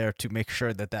fans out there to make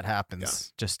sure that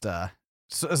happens. Yeah. Just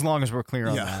so as long as we're clear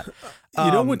on that.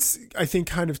 What's I think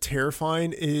kind of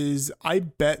terrifying is I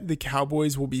bet the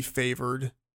Cowboys will be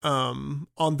favored on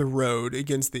the road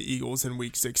against the Eagles in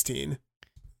Week 16.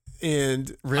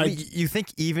 And really, you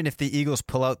think even if the Eagles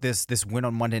pull out this win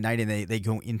on Monday night and they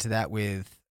go into that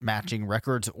with matching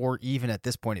records, or even at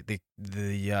this point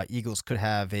the Eagles could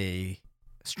have a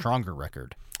stronger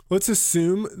record? Let's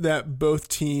assume that both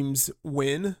teams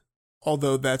win,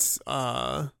 although that's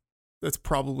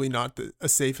probably not a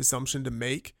safe assumption to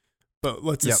make. But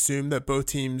let's assume that both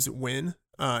teams win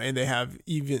and they have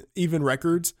even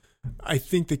records. I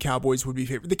think the Cowboys would be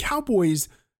favored. The Cowboys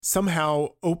somehow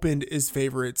opened as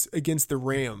favorites against the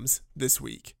Rams this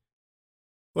week.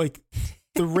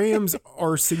 The Rams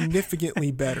are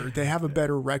significantly better. They have a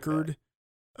better record.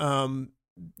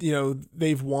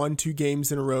 They've won 2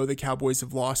 games in a row. The Cowboys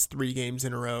have lost 3 games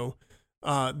in a row.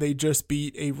 They just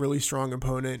beat a really strong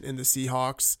opponent in the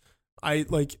Seahawks. I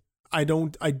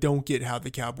don't get how the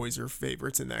Cowboys are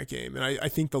favorites in that game. And I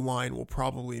think the line will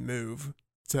probably move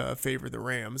to favor the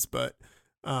Rams, but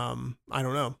I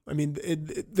don't know. I mean,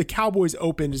 the Cowboys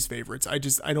opened as favorites. I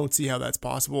don't see how that's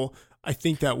possible. I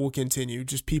think that will continue.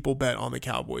 Just people bet on the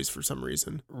Cowboys for some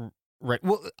reason. Right.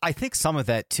 Well, I think some of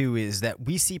that too is that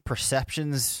we see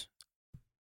perceptions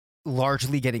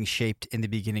largely getting shaped in the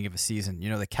beginning of a season. You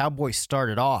know, the Cowboys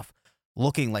started off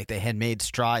looking like they had made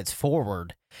strides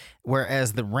forward,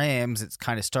 whereas the Rams, it's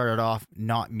kind of started off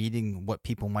not meeting what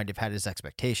people might have had as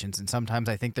expectations. And sometimes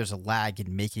I think there's a lag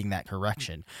in making that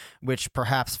correction, which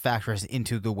perhaps factors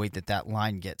into the way that that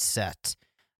line gets set.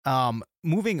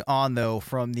 Moving on, though,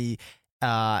 from the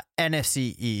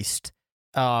NFC East,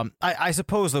 I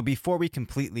suppose, though, before we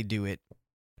completely do it,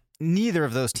 neither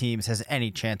of those teams has any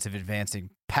chance of advancing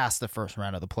past the first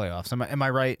round of the playoffs. Am I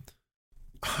right?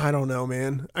 I don't know,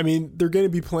 man. I mean, they're going to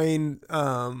be playing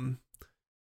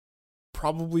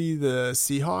probably the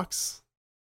Seahawks,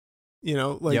 you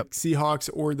know, like Seahawks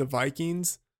or the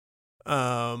Vikings.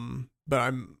 But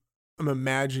I'm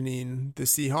imagining the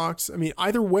Seahawks. I mean,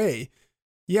 either way,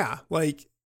 yeah, like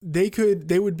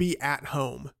they would be at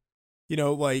home. You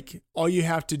know, like all you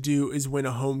have to do is win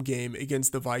a home game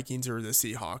against the Vikings or the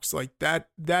Seahawks. Like that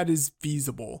is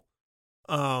feasible.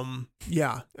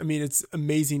 Yeah, I mean, it's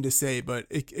amazing to say, but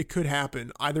it could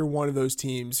happen. Either one of those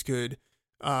teams could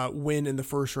win in the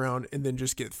first round and then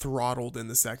just get throttled in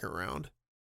the second round.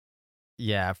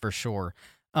 Yeah, for sure.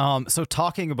 So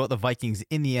talking about the Vikings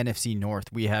in the NFC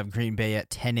North, we have Green Bay at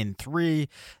 10-3,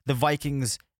 the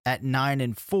Vikings at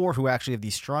 9-4, who actually have the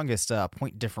strongest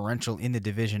point differential in the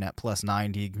division at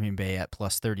 +90, Green Bay at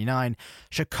 +39.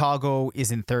 Chicago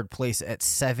is in third place at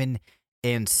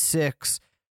 7-6.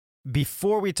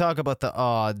 Before we talk about the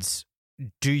odds,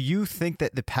 do you think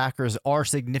that the Packers are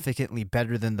significantly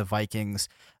better than the Vikings?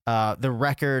 The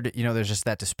record, you know, there's just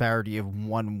that disparity of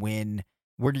one win.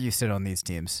 Where do you sit on these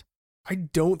teams? I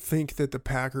don't think that the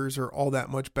Packers are all that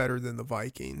much better than the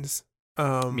Vikings.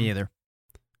 Me either.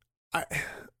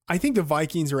 I think the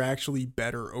Vikings are actually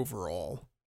better overall.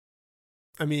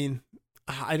 I mean,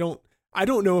 I don't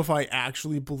know if I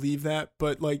actually believe that,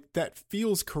 but like that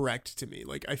feels correct to me.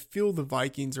 Like I feel the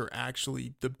Vikings are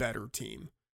actually the better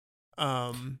team.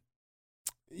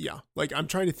 Yeah, like I'm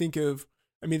trying to think of,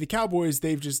 I mean, the Cowboys,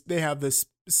 they have this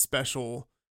special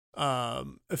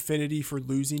affinity for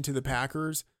losing to the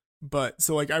Packers. But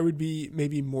so like I would be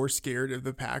maybe more scared of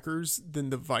the Packers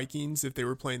than the Vikings if they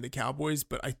were playing the Cowboys.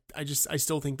 But I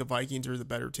still think the Vikings are the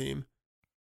better team.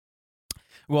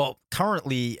 Well,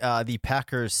 currently the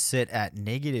Packers sit at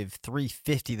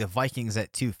 -350, the Vikings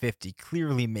at 250,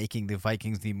 clearly making the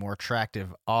Vikings the more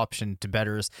attractive option to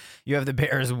bettors. You have the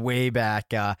Bears way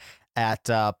back at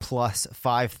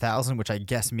 +5,000, which I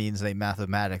guess means they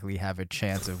mathematically have a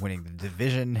chance of winning the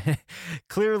division.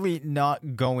 Clearly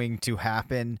not going to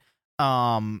happen.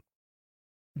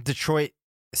 Detroit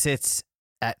sits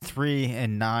at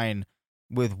 3-9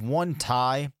 with one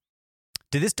tie.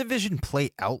 Did this division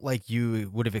play out like you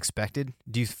would have expected?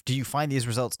 Do you find these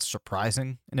results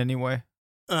surprising in any way?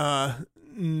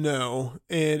 No.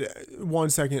 And 1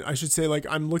 second, I should say, like,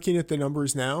 I'm looking at the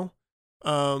numbers now.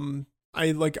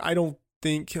 I don't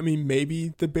think, I mean, maybe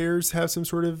the Bears have some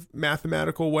sort of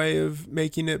mathematical way of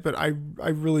making it, but I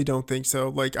really don't think so.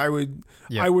 Like I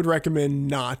would recommend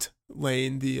not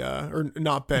laying the or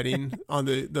not betting on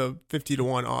the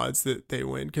 50-1 odds that they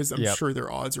win, because I'm sure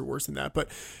their odds are worse than that. But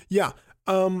yeah,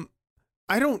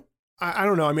 I don't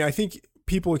know. I mean, I think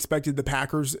people expected the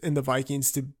Packers and the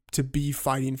Vikings to be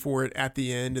fighting for it at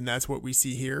the end, and that's what we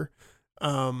see here.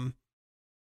 I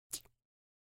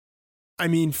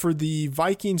mean, for the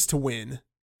Vikings to win,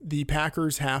 the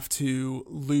Packers have to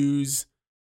lose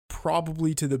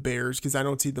probably to the Bears, because I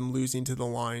don't see them losing to the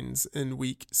Lions in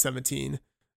week 17.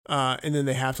 And then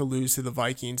they have to lose to the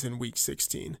Vikings in week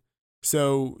 16.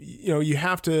 So, you know, you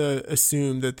have to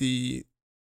assume that the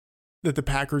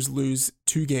Packers lose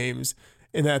 2 games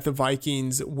and that the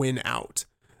Vikings win out.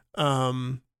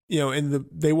 You know, and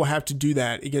they will have to do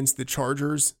that against the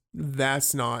Chargers.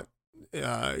 That's not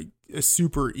a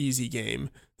super easy game.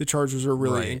 The Chargers are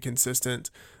really inconsistent.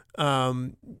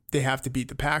 They have to beat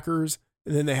the Packers,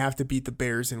 and then they have to beat the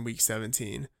Bears in week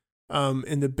 17.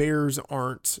 And the Bears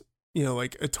aren't, you know,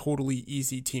 like a totally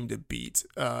easy team to beat,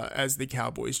 as the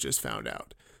Cowboys just found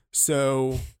out.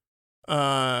 So,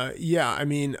 yeah, I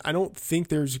mean, I don't think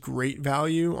there's great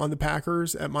value on the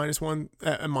Packers at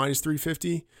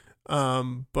 -350.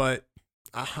 But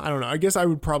I don't know. I guess I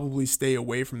would probably stay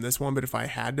away from this one, but if I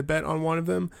had to bet on one of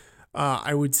them,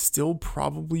 I would still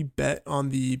probably bet on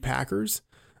the Packers.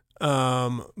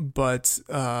 But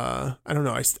I don't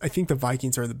know. I think the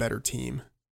Vikings are the better team.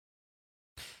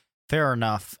 Fair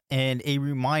enough. And a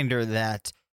reminder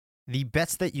that the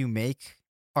bets that you make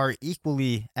are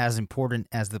equally as important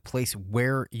as the place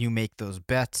where you make those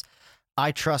bets.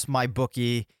 I trust my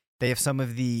bookie They have some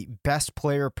of the best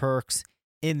player perks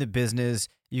in the business.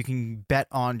 You can bet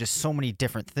on just so many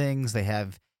different things. They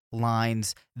have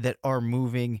lines that are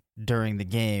moving during the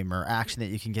game, or action that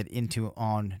you can get into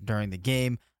on during the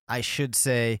game. I should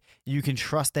say you can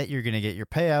trust that you're going to get your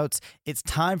payouts. It's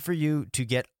time for you to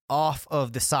get off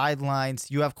of the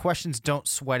sidelines. You have questions, don't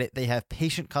sweat it. They have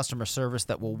patient customer service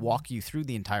that will walk you through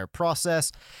the entire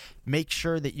process. Make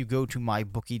sure that you go to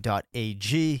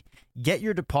mybookie.ag, get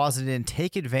your deposit in,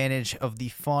 take advantage of the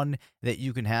fun that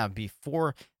you can have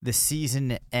before the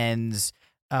season ends.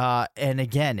 And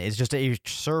again, it's just a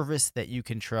service that you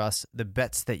can trust. The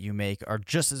bets that you make are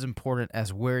just as important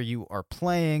as where you are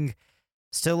playing.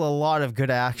 Still a lot of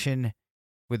good action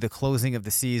with the closing of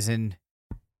the season.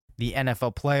 The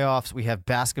NFL playoffs, we have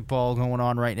basketball going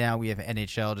on right now. We have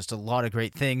NHL, just a lot of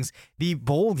great things. The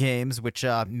bowl games, which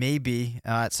maybe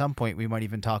at some point we might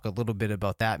even talk a little bit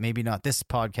about that. Maybe not this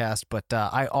podcast, but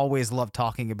I always love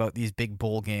talking about these big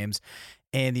bowl games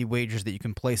and the wagers that you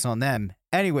can place on them.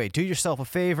 Anyway, do yourself a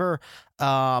favor,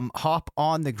 hop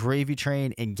on the gravy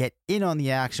train and get in on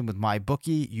the action with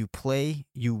MyBookie. You play,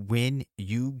 you win,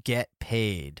 you get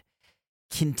paid.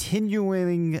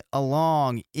 Continuing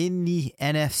along in the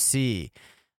NFC,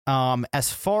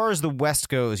 as far as the West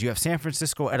goes, you have San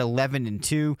Francisco at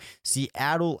 11-2,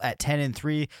 Seattle at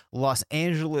 10-3, Los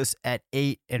Angeles at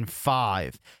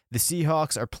 8-5. The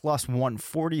Seahawks are plus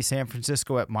 140, San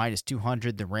Francisco at minus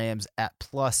 200, the Rams at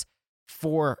plus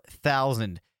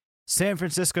 4,000. San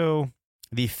Francisco,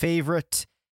 the favorite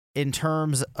in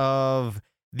terms of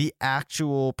the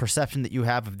actual perception that you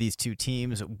have of these two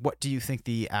teams. What do you think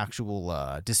the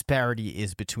actual disparity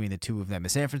is between the two of them?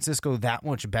 Is San Francisco that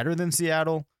much better than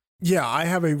Seattle? Yeah, I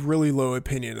have a really low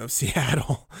opinion of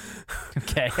Seattle.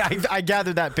 Okay, I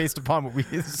gathered that based upon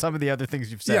some of the other things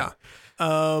you've said. Yeah,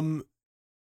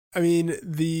 I mean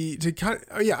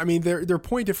their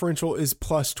point differential is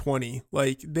plus 20.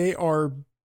 Like, they are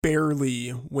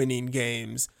barely winning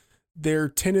games. Their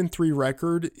 10-3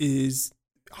 record is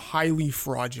highly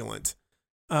fraudulent.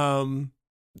 I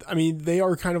mean, they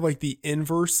are kind of like the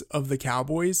inverse of the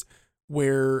Cowboys,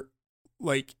 where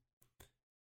like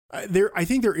I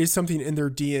think there is something in their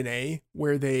DNA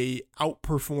where they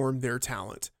outperform their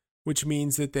talent, which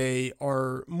means that they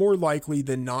are more likely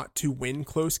than not to win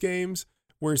close games,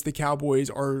 whereas the Cowboys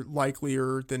are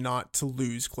likelier than not to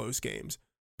lose close games.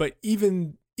 But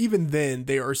even then,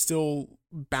 they are still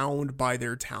bound by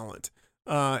their talent.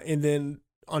 And then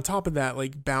on top of that,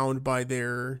 like, bound by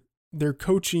their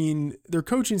coaching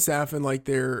staff and like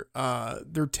their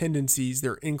tendencies,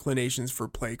 their inclinations for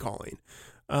play calling.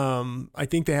 I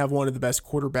think they have one of the best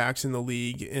quarterbacks in the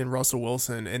league in Russell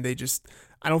Wilson, and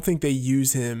I don't think they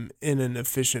use him in an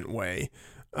efficient way,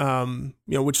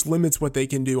 which limits what they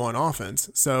can do on offense.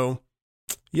 So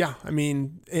yeah, I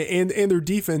mean, and their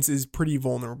defense is pretty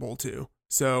vulnerable too.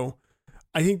 So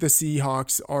I think the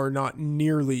Seahawks are not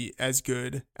nearly as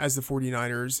good as the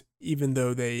 49ers, even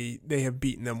though they have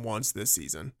beaten them once this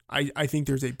season. I think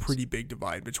there's a pretty big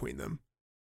divide between them.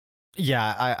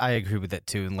 Yeah, I agree with that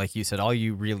too. And like you said, all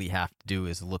you really have to do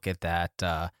is look at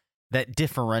that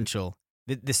differential.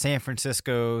 The San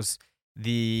Franciscos,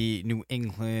 the New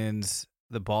Englands,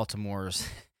 the Baltimores,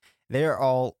 they're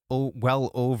all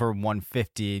well over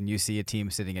 150, and you see a team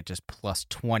sitting at just plus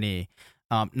 20.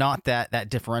 Not that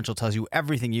differential tells you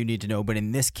everything you need to know, but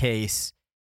in this case,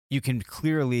 you can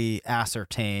clearly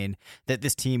ascertain that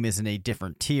this team is in a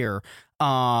different tier.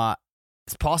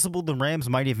 It's possible the Rams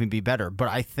might even be better, but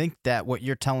I think that what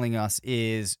you're telling us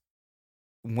is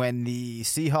when the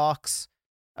Seahawks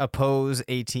oppose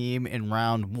a team in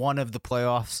round one of the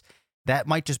playoffs, that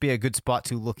might just be a good spot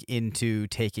to look into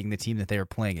taking the team that they are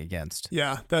playing against.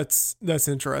 Yeah, that's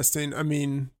interesting. I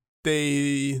mean,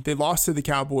 they lost to the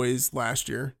Cowboys last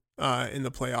year in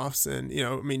the playoffs, and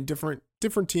I mean, different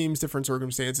teams, different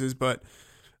circumstances, but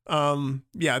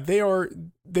yeah, they are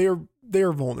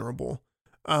vulnerable.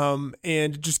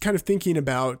 And just kind of thinking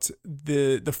about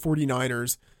the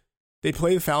 49ers, they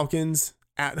play the Falcons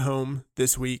at home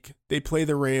this week. They play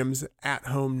the Rams at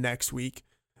home next week.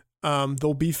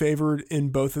 They'll be favored in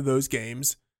both of those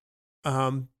games.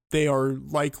 They are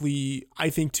likely,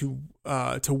 I think, to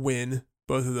win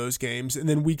both of those games. And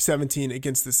then week 17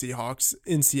 against the Seahawks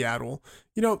in Seattle,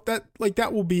 that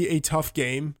will be a tough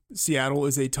game. Seattle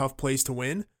is a tough place to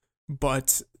win,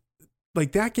 but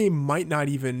like, that game might not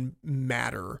even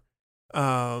matter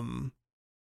all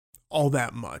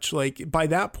that much. Like, by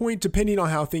that point, depending on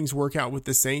how things work out with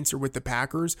the Saints or with the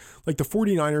Packers, like, the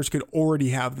 49ers could already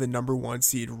have the number one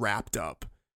seed wrapped up,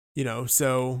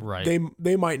 so right.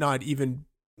 They might not even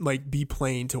like be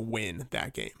playing to win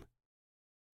that game.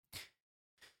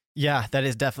 Yeah, that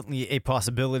is definitely a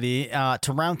possibility.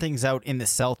 To round things out in the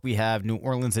South, we have New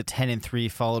Orleans at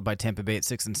 10-3, followed by Tampa Bay at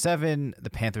 6-7, the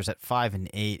Panthers at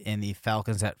 5-8, and the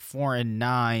Falcons at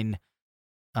 4-9.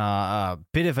 A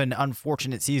bit of an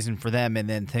unfortunate season for them, and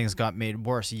then things got made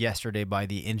worse yesterday by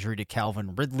the injury to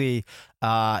Calvin Ridley.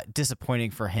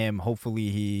 Disappointing for him. Hopefully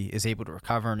he is able to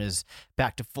recover and is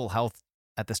back to full health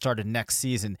at the start of next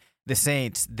season. The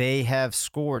Saints, they have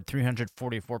scored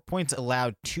 344 points,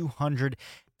 allowed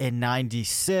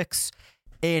 296.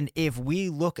 And if we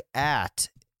look at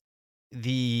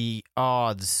the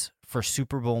odds for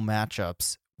Super Bowl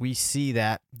matchups, we see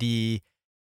that the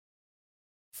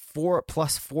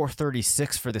plus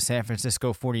 436 for the San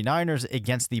Francisco 49ers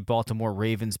against the Baltimore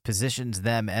Ravens positions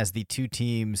them as the two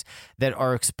teams that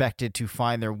are expected to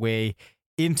find their way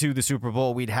into the Super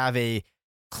Bowl. We'd have a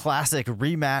classic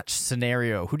rematch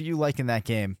scenario. Who do you like in that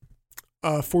game?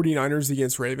 49ers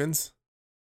against Ravens.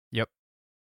 Yep.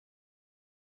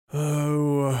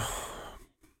 Oh,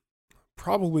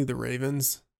 probably the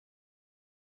Ravens.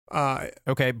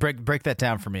 Okay, break that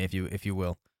down for me if you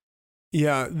will.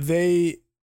 Yeah,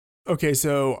 okay,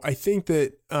 so I think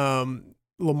that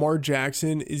Lamar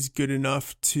Jackson is good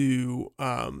enough to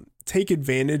take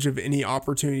advantage of any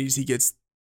opportunities he gets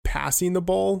passing the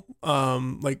ball.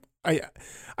 I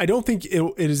don't think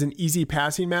it is an easy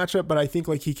passing matchup, but I think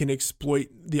like he can exploit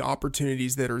the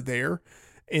opportunities that are there.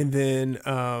 And then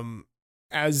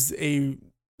as the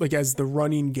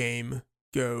running game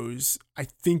goes, I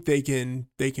think they can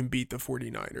beat the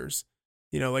 49ers.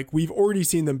 You know, like we've already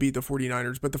seen them beat the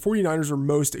 49ers, but the 49ers are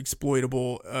most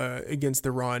exploitable against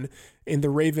the run, and the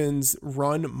Ravens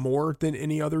run more than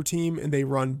any other team, and they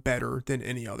run better than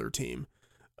any other team.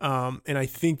 And I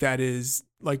think that is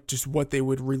like just what they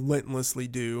would relentlessly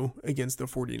do against the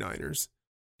 49ers.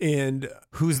 And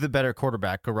who's the better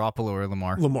quarterback, Garoppolo or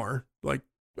Lamar? Lamar, like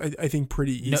I think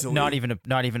pretty easily. Not even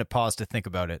a pause to think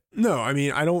about it. No, I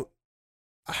mean, I don't.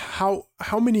 How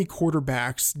many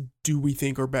quarterbacks do we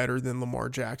think are better than Lamar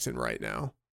Jackson right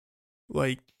now?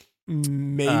 Like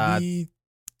maybe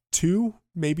 2,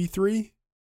 maybe 3.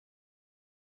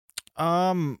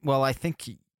 Well, I think.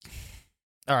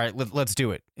 All right, let's do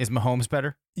it. Is Mahomes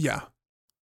better? Yeah.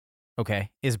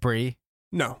 Okay. Is Brady?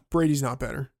 No, Brady's not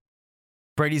better.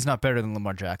 Brady's not better than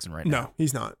Lamar Jackson right now. No,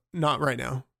 he's not. Not right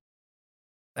now.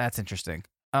 That's interesting.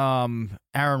 Aaron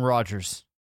Rodgers?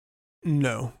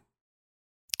 No.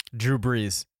 Drew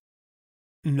Brees?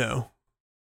 No.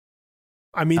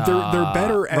 I mean, they're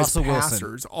better as Russell passers.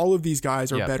 Wilson. All of these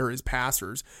guys are better as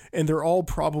passers, and they're all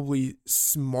probably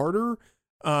smarter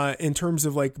in terms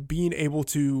of like being able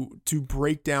to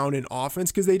break down an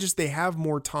offense because they have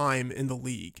more time in the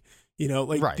league. You know,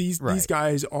 like these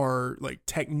guys are like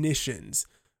technicians,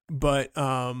 but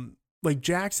like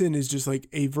Jackson is just like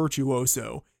a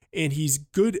virtuoso, and he's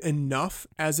good enough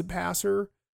as a passer.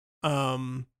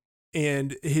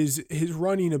 And his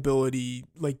running ability,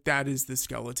 like that is the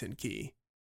skeleton key.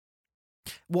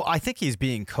 Well, I think he's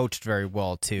being coached very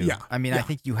well too. Yeah. I mean, I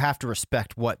think you have to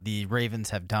respect what the Ravens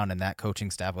have done and that coaching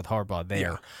staff with Harbaugh there.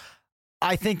 Yeah.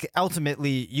 I think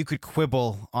ultimately you could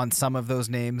quibble on some of those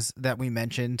names that we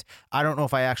mentioned. I don't know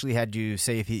if I actually had you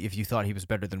say if you thought he was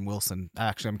better than Wilson.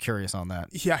 Actually, I'm curious on that.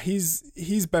 Yeah, he's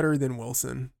better than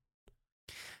Wilson.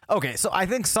 Okay, so I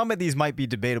think some of these might be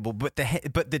debatable, but the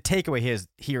takeaway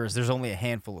here is there's only a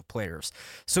handful of players.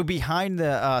 So behind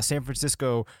the San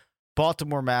Francisco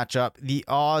Baltimore matchup, the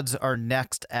odds are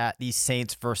next at the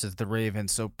Saints versus the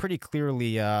Ravens. So pretty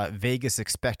clearly, Vegas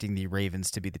expecting the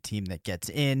Ravens to be the team that gets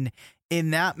in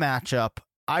that matchup.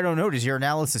 I don't know. Does your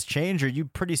analysis change? Or are you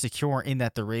pretty secure in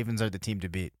that the Ravens are the team to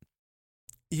beat?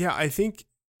 Yeah, I think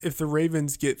if the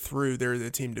Ravens get through, they're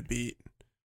the team to beat.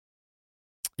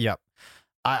 Yep.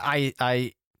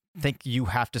 I think you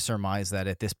have to surmise that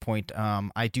at this point.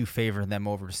 I do favor them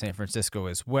over to San Francisco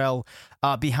as well.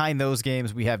 Behind those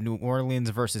games, we have New Orleans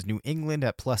versus New England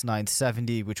at plus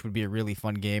 970, which would be a really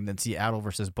fun game. Then Seattle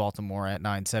versus Baltimore at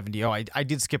 970. Oh, I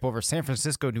did skip over San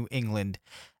Francisco, New England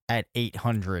at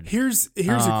 800. Here's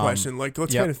a question. Like,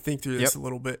 let's kind of think through this a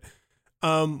little bit.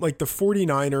 Like the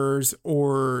 49ers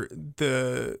or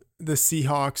the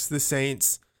Seahawks, the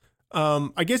Saints.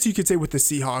 I guess you could say with the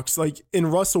Seahawks, like in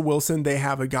Russell Wilson, they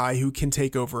have a guy who can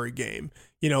take over a game.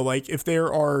 You know, like if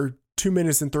there are 2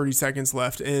 minutes and 30 seconds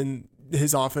left and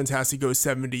his offense has to go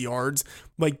 70 yards,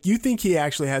 like you think he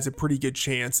actually has a pretty good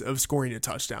chance of scoring a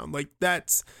touchdown. Like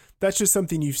that's just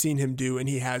something you've seen him do, and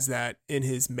he has that in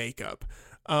his makeup.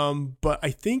 But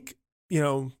I think, you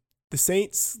know, the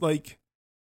Saints, like,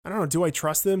 I don't know, do I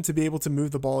trust them to be able to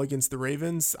move the ball against the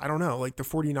Ravens? I don't know. Like the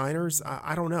 49ers,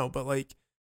 I don't know, but like,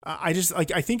 I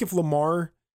think if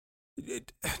Lamar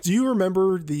Do you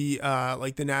remember the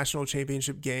like the national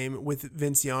championship game with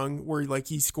Vince Young where like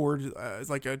he scored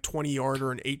like a 20-yard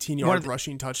or an 18-yard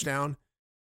rushing touchdown?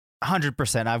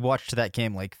 100%. I've watched that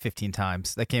game like 15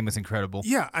 times. That game was incredible.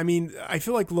 Yeah, I mean, I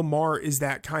feel like Lamar is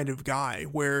that kind of guy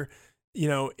where, you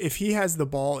know, if he has the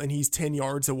ball and he's 10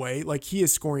 yards away, like he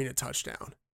is scoring a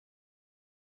touchdown.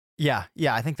 Yeah,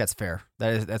 I think that's fair.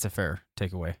 That's a fair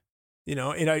takeaway. You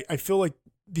know, and I feel like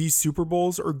these Super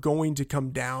Bowls are going to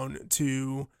come down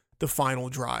to the final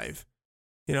drive,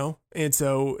 you know? And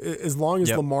so as long as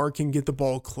Lamar can get the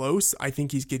ball close, I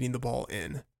think he's getting the ball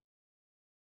in.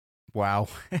 Wow.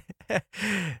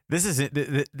 This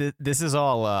is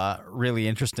all really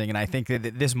interesting. And I think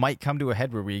that this might come to a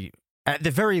head where we, at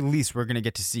the very least, we're going to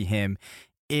get to see him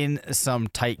in some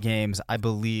tight games, I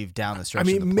believe, down the stretch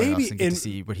of the playoffs and get to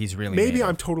see what he's really maybe made I'm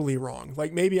of. totally wrong.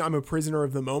 Like maybe I'm a prisoner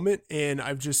of the moment and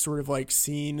I've just sort of like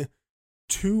seen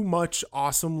too much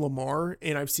awesome Lamar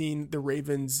and I've seen the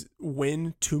Ravens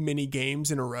win too many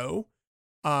games in a row.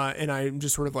 And I'm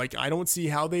just sort of like, I don't see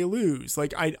how they lose.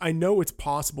 Like I know it's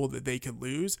possible that they could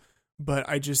lose, but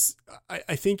I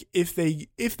think if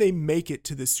they make it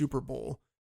to the Super Bowl,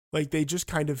 like they just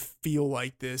kind of feel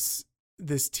like this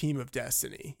team of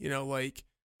destiny, you know, like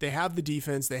they have the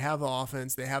defense, they have the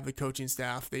offense, they have the coaching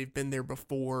staff. They've been there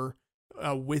before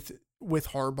with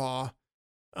Harbaugh.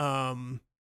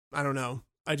 I don't know.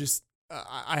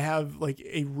 I have like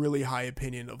a really high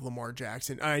opinion of Lamar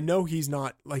Jackson. I know he's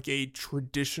not like a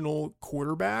traditional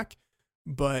quarterback,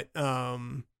 but I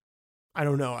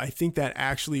don't know. I think that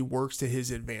actually works to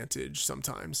his advantage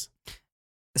sometimes.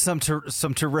 Some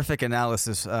terrific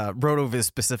analysis, RotoViz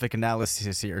specific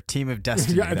analysis here. Team of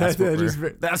Destiny. Yeah,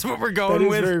 that's what we're going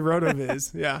with. Very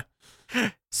RotoViz. Yeah.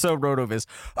 So RotoViz.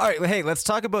 All right. Hey, let's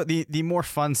talk about the more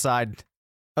fun side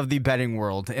of the betting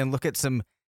world and look at some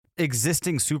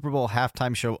existing Super Bowl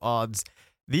halftime show odds.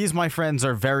 These, my friends,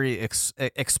 are very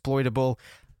exploitable.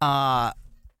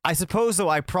 I suppose, though,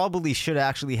 I probably should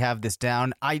actually have this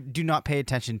down. I do not pay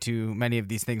attention to many of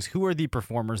these things. Who are the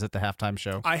performers at the halftime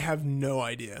show? I have no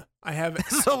idea.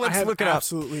 So let's look it up.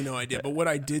 Absolutely no idea. But what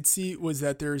I did see was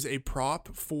that there's a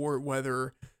prop for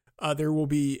whether there will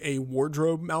be a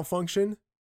wardrobe malfunction,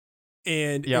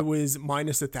 and it was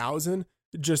minus 1,000.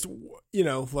 Just, you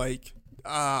know, like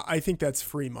I think that's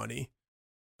free money.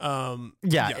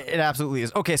 It absolutely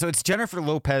is. Okay, so it's Jennifer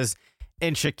Lopez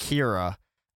and Shakira.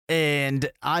 And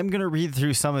I'm going to read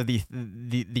through some of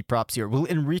the props here. Will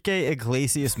Enrique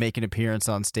Iglesias make an appearance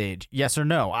on stage? Yes or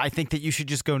no? I think that you should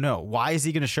just go no. Why is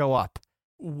he going to show up?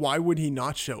 Why would he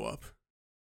not show up?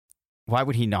 Why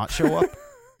would he not show up?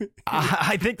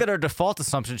 I think that our default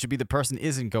assumption should be the person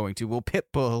isn't going to. Will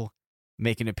Pitbull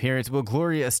make an appearance? Will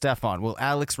Gloria Estefan? Will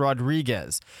Alex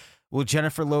Rodriguez? Will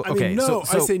Jennifer Lopez? Okay, no.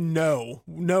 I say no.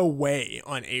 No way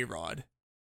on A-Rod.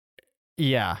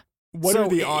 Yeah. What are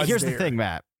the odds Here's there? The thing,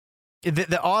 Matt.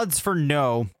 The odds for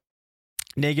no,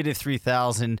 negative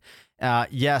 3,000.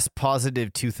 Yes,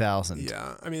 positive 2,000.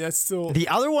 Yeah, I mean, that's still... The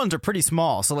other ones are pretty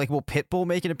small. So, like, will Pitbull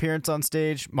make an appearance on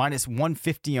stage? Minus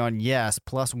 150 on yes,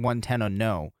 plus 110 on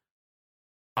no.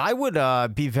 I would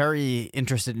be very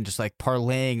interested in just, like,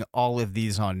 parlaying all of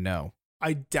these on no.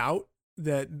 I doubt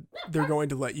that they're going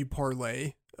to let you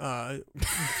parlay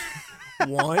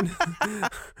one,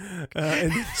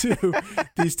 and two,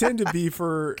 these tend to be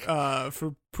for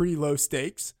pretty low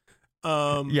stakes.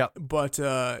 But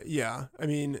I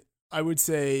mean, I would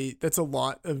say that's a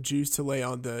lot of juice to lay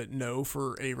on the no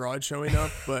for A-Rod showing up,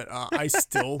 but I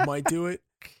still might do it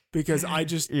because I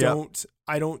just don't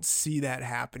see that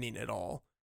happening at all.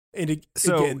 And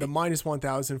again, the minus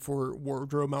 1,000 for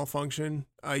wardrobe malfunction,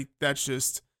 that's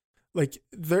just like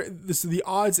the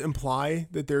odds imply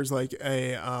that there's like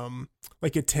a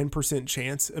 10%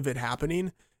 chance of it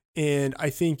happening. And I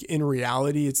think in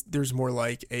reality, there's more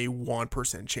like a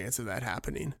 1% chance of that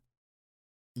happening.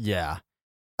 Yeah,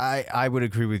 I would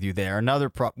agree with you there. Another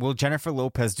prop. Will Jennifer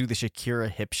Lopez do the Shakira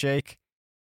hip shake?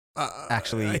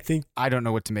 Actually, I don't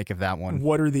know what to make of that one.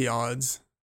 What are the odds?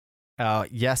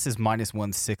 Yes is minus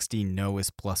 160. No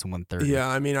is plus 130. Yeah,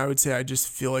 I mean, I would say I just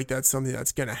feel like that's something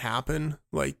that's going to happen.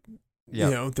 Like, you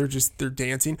know, they're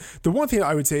dancing. The one thing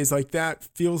I would say is like that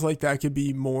feels like that could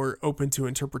be more open to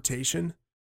interpretation.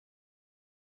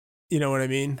 You know what I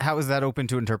mean? How is that open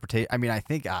to interpretation? I mean, I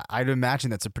think I'd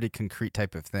imagine that's a pretty concrete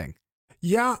type of thing.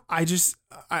 Yeah, I guess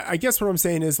what I'm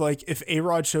saying is like if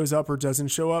A-Rod shows up or doesn't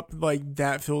show up, like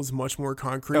that feels much more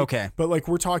concrete. Okay. But like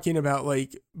we're talking about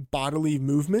like bodily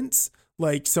movements,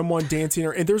 like someone dancing,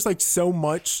 and there's like so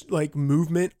much like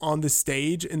movement on the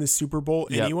stage in the Super Bowl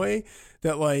anyway,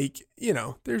 that like, you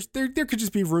know, there could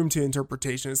just be room to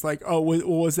interpretation. It's like, oh,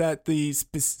 was that the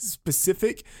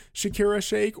specific Shakira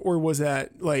shake, or was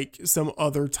that like some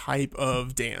other type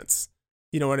of dance?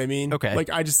 You know what I mean? Okay. Like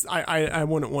I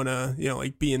wouldn't want to, you know,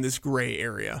 like be in this gray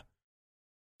area.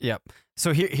 Yep.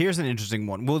 So here's an interesting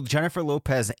one. Will Jennifer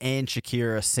Lopez and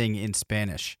Shakira sing in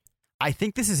Spanish? I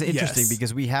think this is interesting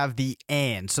because we have the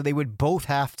and, so they would both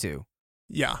have to.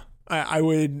 Yeah. I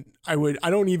would. I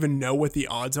don't even know what the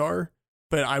odds are,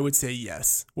 but I would say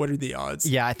yes. What are the odds?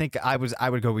 Yeah, I think I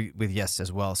would go with yes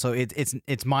as well. So it's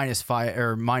 -5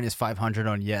 or -500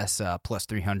 on yes, plus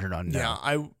 300 on no.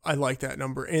 Yeah, I like that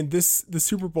number. And the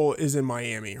Super Bowl is in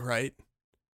Miami, right?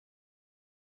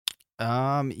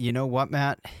 You know what,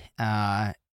 Matt?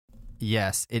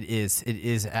 Yes, it is. It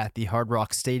is at the Hard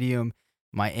Rock Stadium,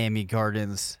 Miami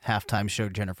Gardens, halftime show,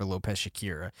 Jennifer Lopez,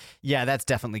 Shakira. Yeah, that's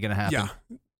definitely going to happen.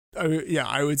 Yeah.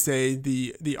 I would say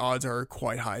the odds are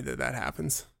quite high that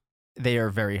happens. They are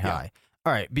very high.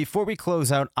 All right, before we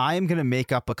close out, I am going to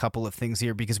make up a couple of things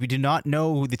here because we do not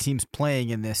know who the team's playing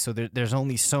in this, so there's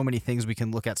only so many things we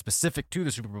can look at specific to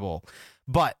the Super Bowl.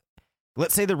 But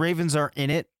let's say the Ravens are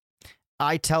in it.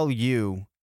 I tell you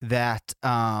that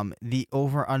the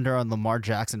over-under on Lamar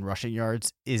Jackson rushing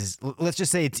yards is, let's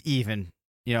just say it's even,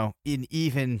 you know, in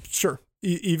even. Sure.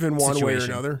 Even one situation. Way or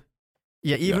another.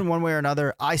 Yeah, even one way or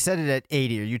another. I said it at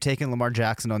 80. Are you taking Lamar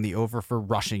Jackson on the over for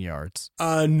rushing yards?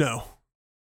 No.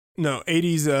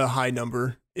 80 is a high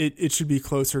number. It should be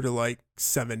closer to like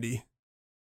 70.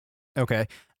 Okay.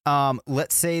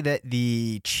 Let's say that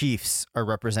the Chiefs are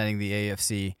representing the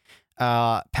AFC.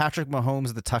 Patrick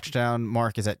Mahomes, the touchdown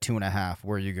mark is at 2.5.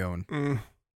 Where are you going?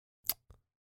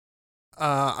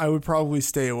 I would probably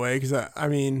stay away because I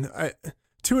mean,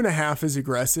 2.5 is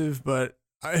aggressive, but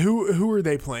who are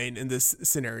they playing in this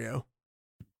scenario?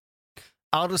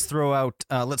 I'll just throw out.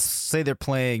 Let's say they're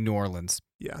playing New Orleans.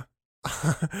 Yeah,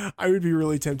 I would be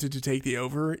really tempted to take the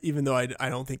over, even though I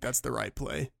don't think that's the right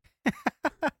play.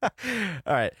 All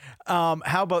right.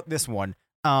 How about this one?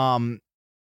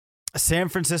 San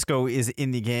Francisco is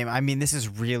in the game. I mean, this is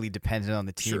really dependent on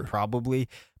the team, probably.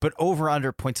 But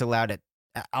over/under points allowed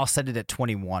I'll set it at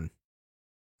 21.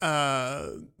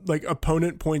 Like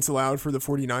opponent points allowed for the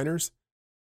 49ers?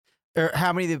 Or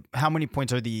how many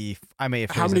points are the? I may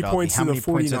have. How many points do the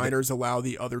 49ers allow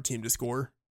the other team to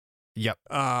score? Yep.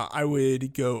 I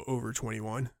would go over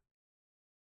 21.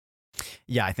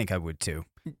 Yeah, I think I would too.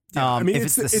 Yeah, I mean, if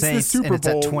it's the Saints Super Bowl, and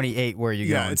it's at 28, where are you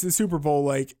going? Yeah, it's the Super Bowl.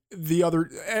 Like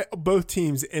both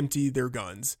teams empty their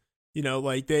guns. You know,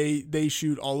 like they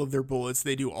shoot all of their bullets.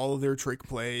 They do all of their trick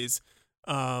plays.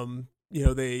 You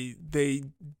know, they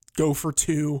go for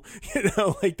two. You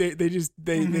know, like they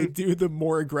do the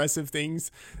more aggressive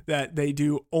things that they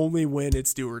do only when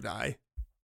it's do or die.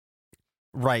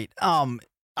 Right.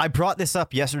 I brought this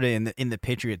up yesterday in the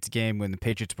Patriots game when the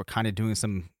Patriots were kind of doing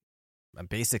some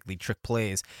basically trick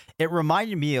plays. It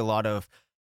reminded me a lot of,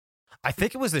 I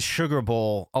think it was the Sugar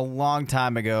Bowl a long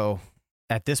time ago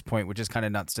at this point, which is kind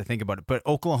of nuts to think about it, but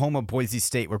Oklahoma, Boise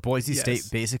State, where Boise State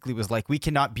basically was like, we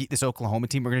cannot beat this Oklahoma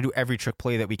team. We're going to do every trick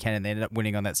play that we can. And they ended up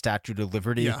winning on that Statue of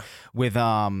Liberty with,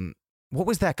 what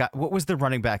was that guy? What was the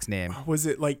running back's name? Was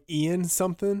it like Ian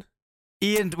something?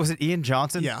 Was it Ian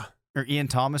Johnson? Yeah. Or Ian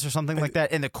Thomas or something like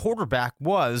that. And the quarterback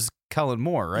was Kellen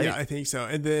Moore, right? Yeah, I think so.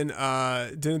 And then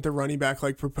didn't the running back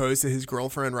like propose to his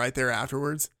girlfriend right there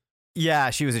afterwards?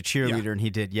 Yeah, she was a cheerleader and he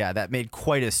did. Yeah, that made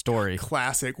quite a story.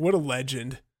 Classic. What a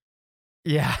legend.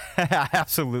 Yeah,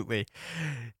 absolutely.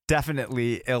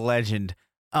 Definitely a legend.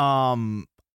 I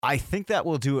think that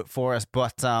will do it for us,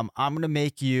 but I'm going to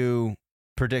make you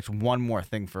predict one more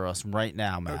thing for us right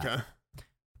now, Matt. Okay.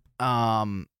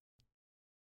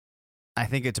 I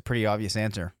think it's a pretty obvious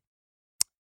answer.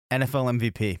 NFL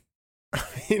MVP. I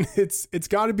mean, it's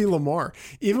got to be Lamar.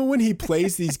 Even when he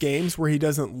plays these games where he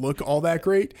doesn't look all that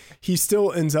great, he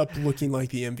still ends up looking like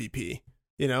the MVP.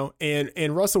 You know,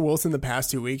 and Russell Wilson the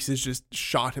past 2 weeks has just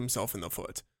shot himself in the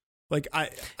foot. Like I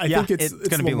think it's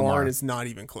gonna be Lamar, and it's not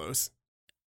even close.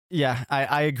 Yeah,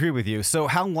 I agree with you. So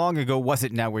how long ago was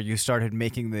it now where you started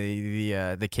making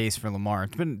the case for Lamar?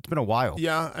 It's been a while.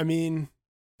 Yeah, I mean,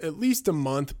 at least a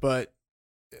month, but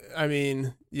I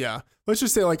mean, yeah. Let's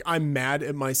just say like I'm mad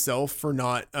at myself for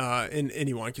not and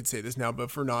anyone could say this now,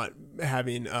 but for not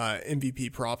having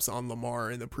MVP props on Lamar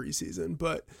in the preseason.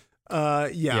 But I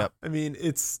mean,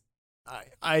 it's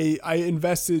I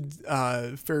invested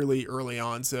fairly early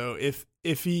on, so if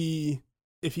he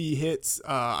hits,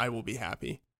 I will be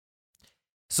happy.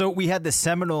 So we had the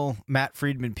seminal Matt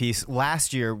Friedman piece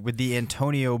last year with the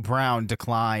Antonio Brown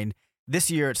decline.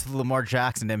 This year, it's the Lamar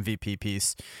Jackson MVP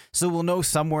piece. So we'll know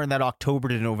somewhere in that October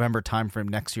to November timeframe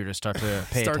next year to start to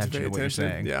pay attention to what you're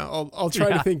saying. Yeah, I'll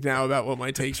try to think now about what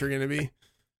my takes are going to be.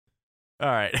 All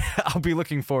right. I'll be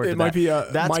looking forward to that. It might be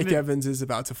Mike Evans is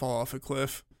about to fall off a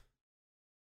cliff.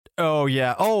 Oh,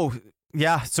 yeah. Oh,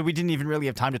 yeah. So we didn't even really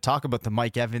have time to talk about the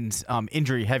Mike Evans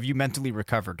injury. Have you mentally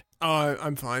recovered?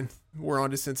 I'm fine. We're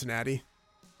on to Cincinnati.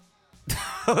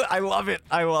 I love it.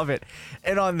 I love it.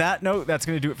 And on that note, that's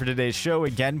going to do it for today's show.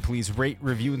 Again, please rate,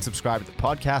 review, and subscribe to the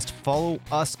podcast. Follow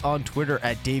us on Twitter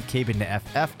at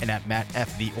DaveCabanFF and at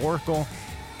MattFTheOracle.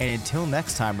 And until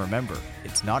next time, remember,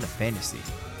 it's not a fantasy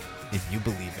if you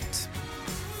believe it.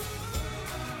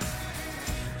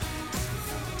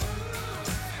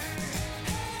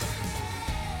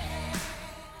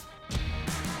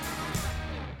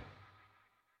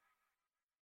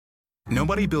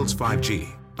 Nobody builds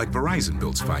 5G like Verizon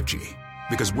builds 5G,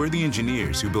 because we're the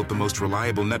engineers who built the most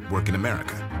reliable network in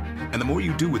America. And the more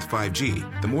you do with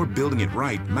 5G, the more building it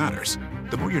right matters.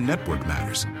 The more your network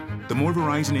matters. The more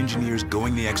Verizon engineers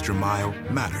going the extra mile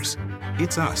matters.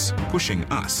 It's us pushing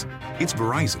us. It's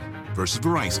Verizon versus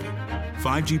Verizon.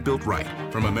 5G built right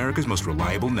from America's most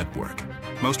reliable network.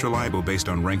 Most reliable based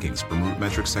on rankings from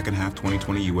RootMetrics second half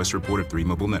 2020 U.S. report of 3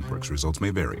 mobile networks. Results may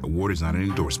vary. Award is not an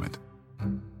endorsement.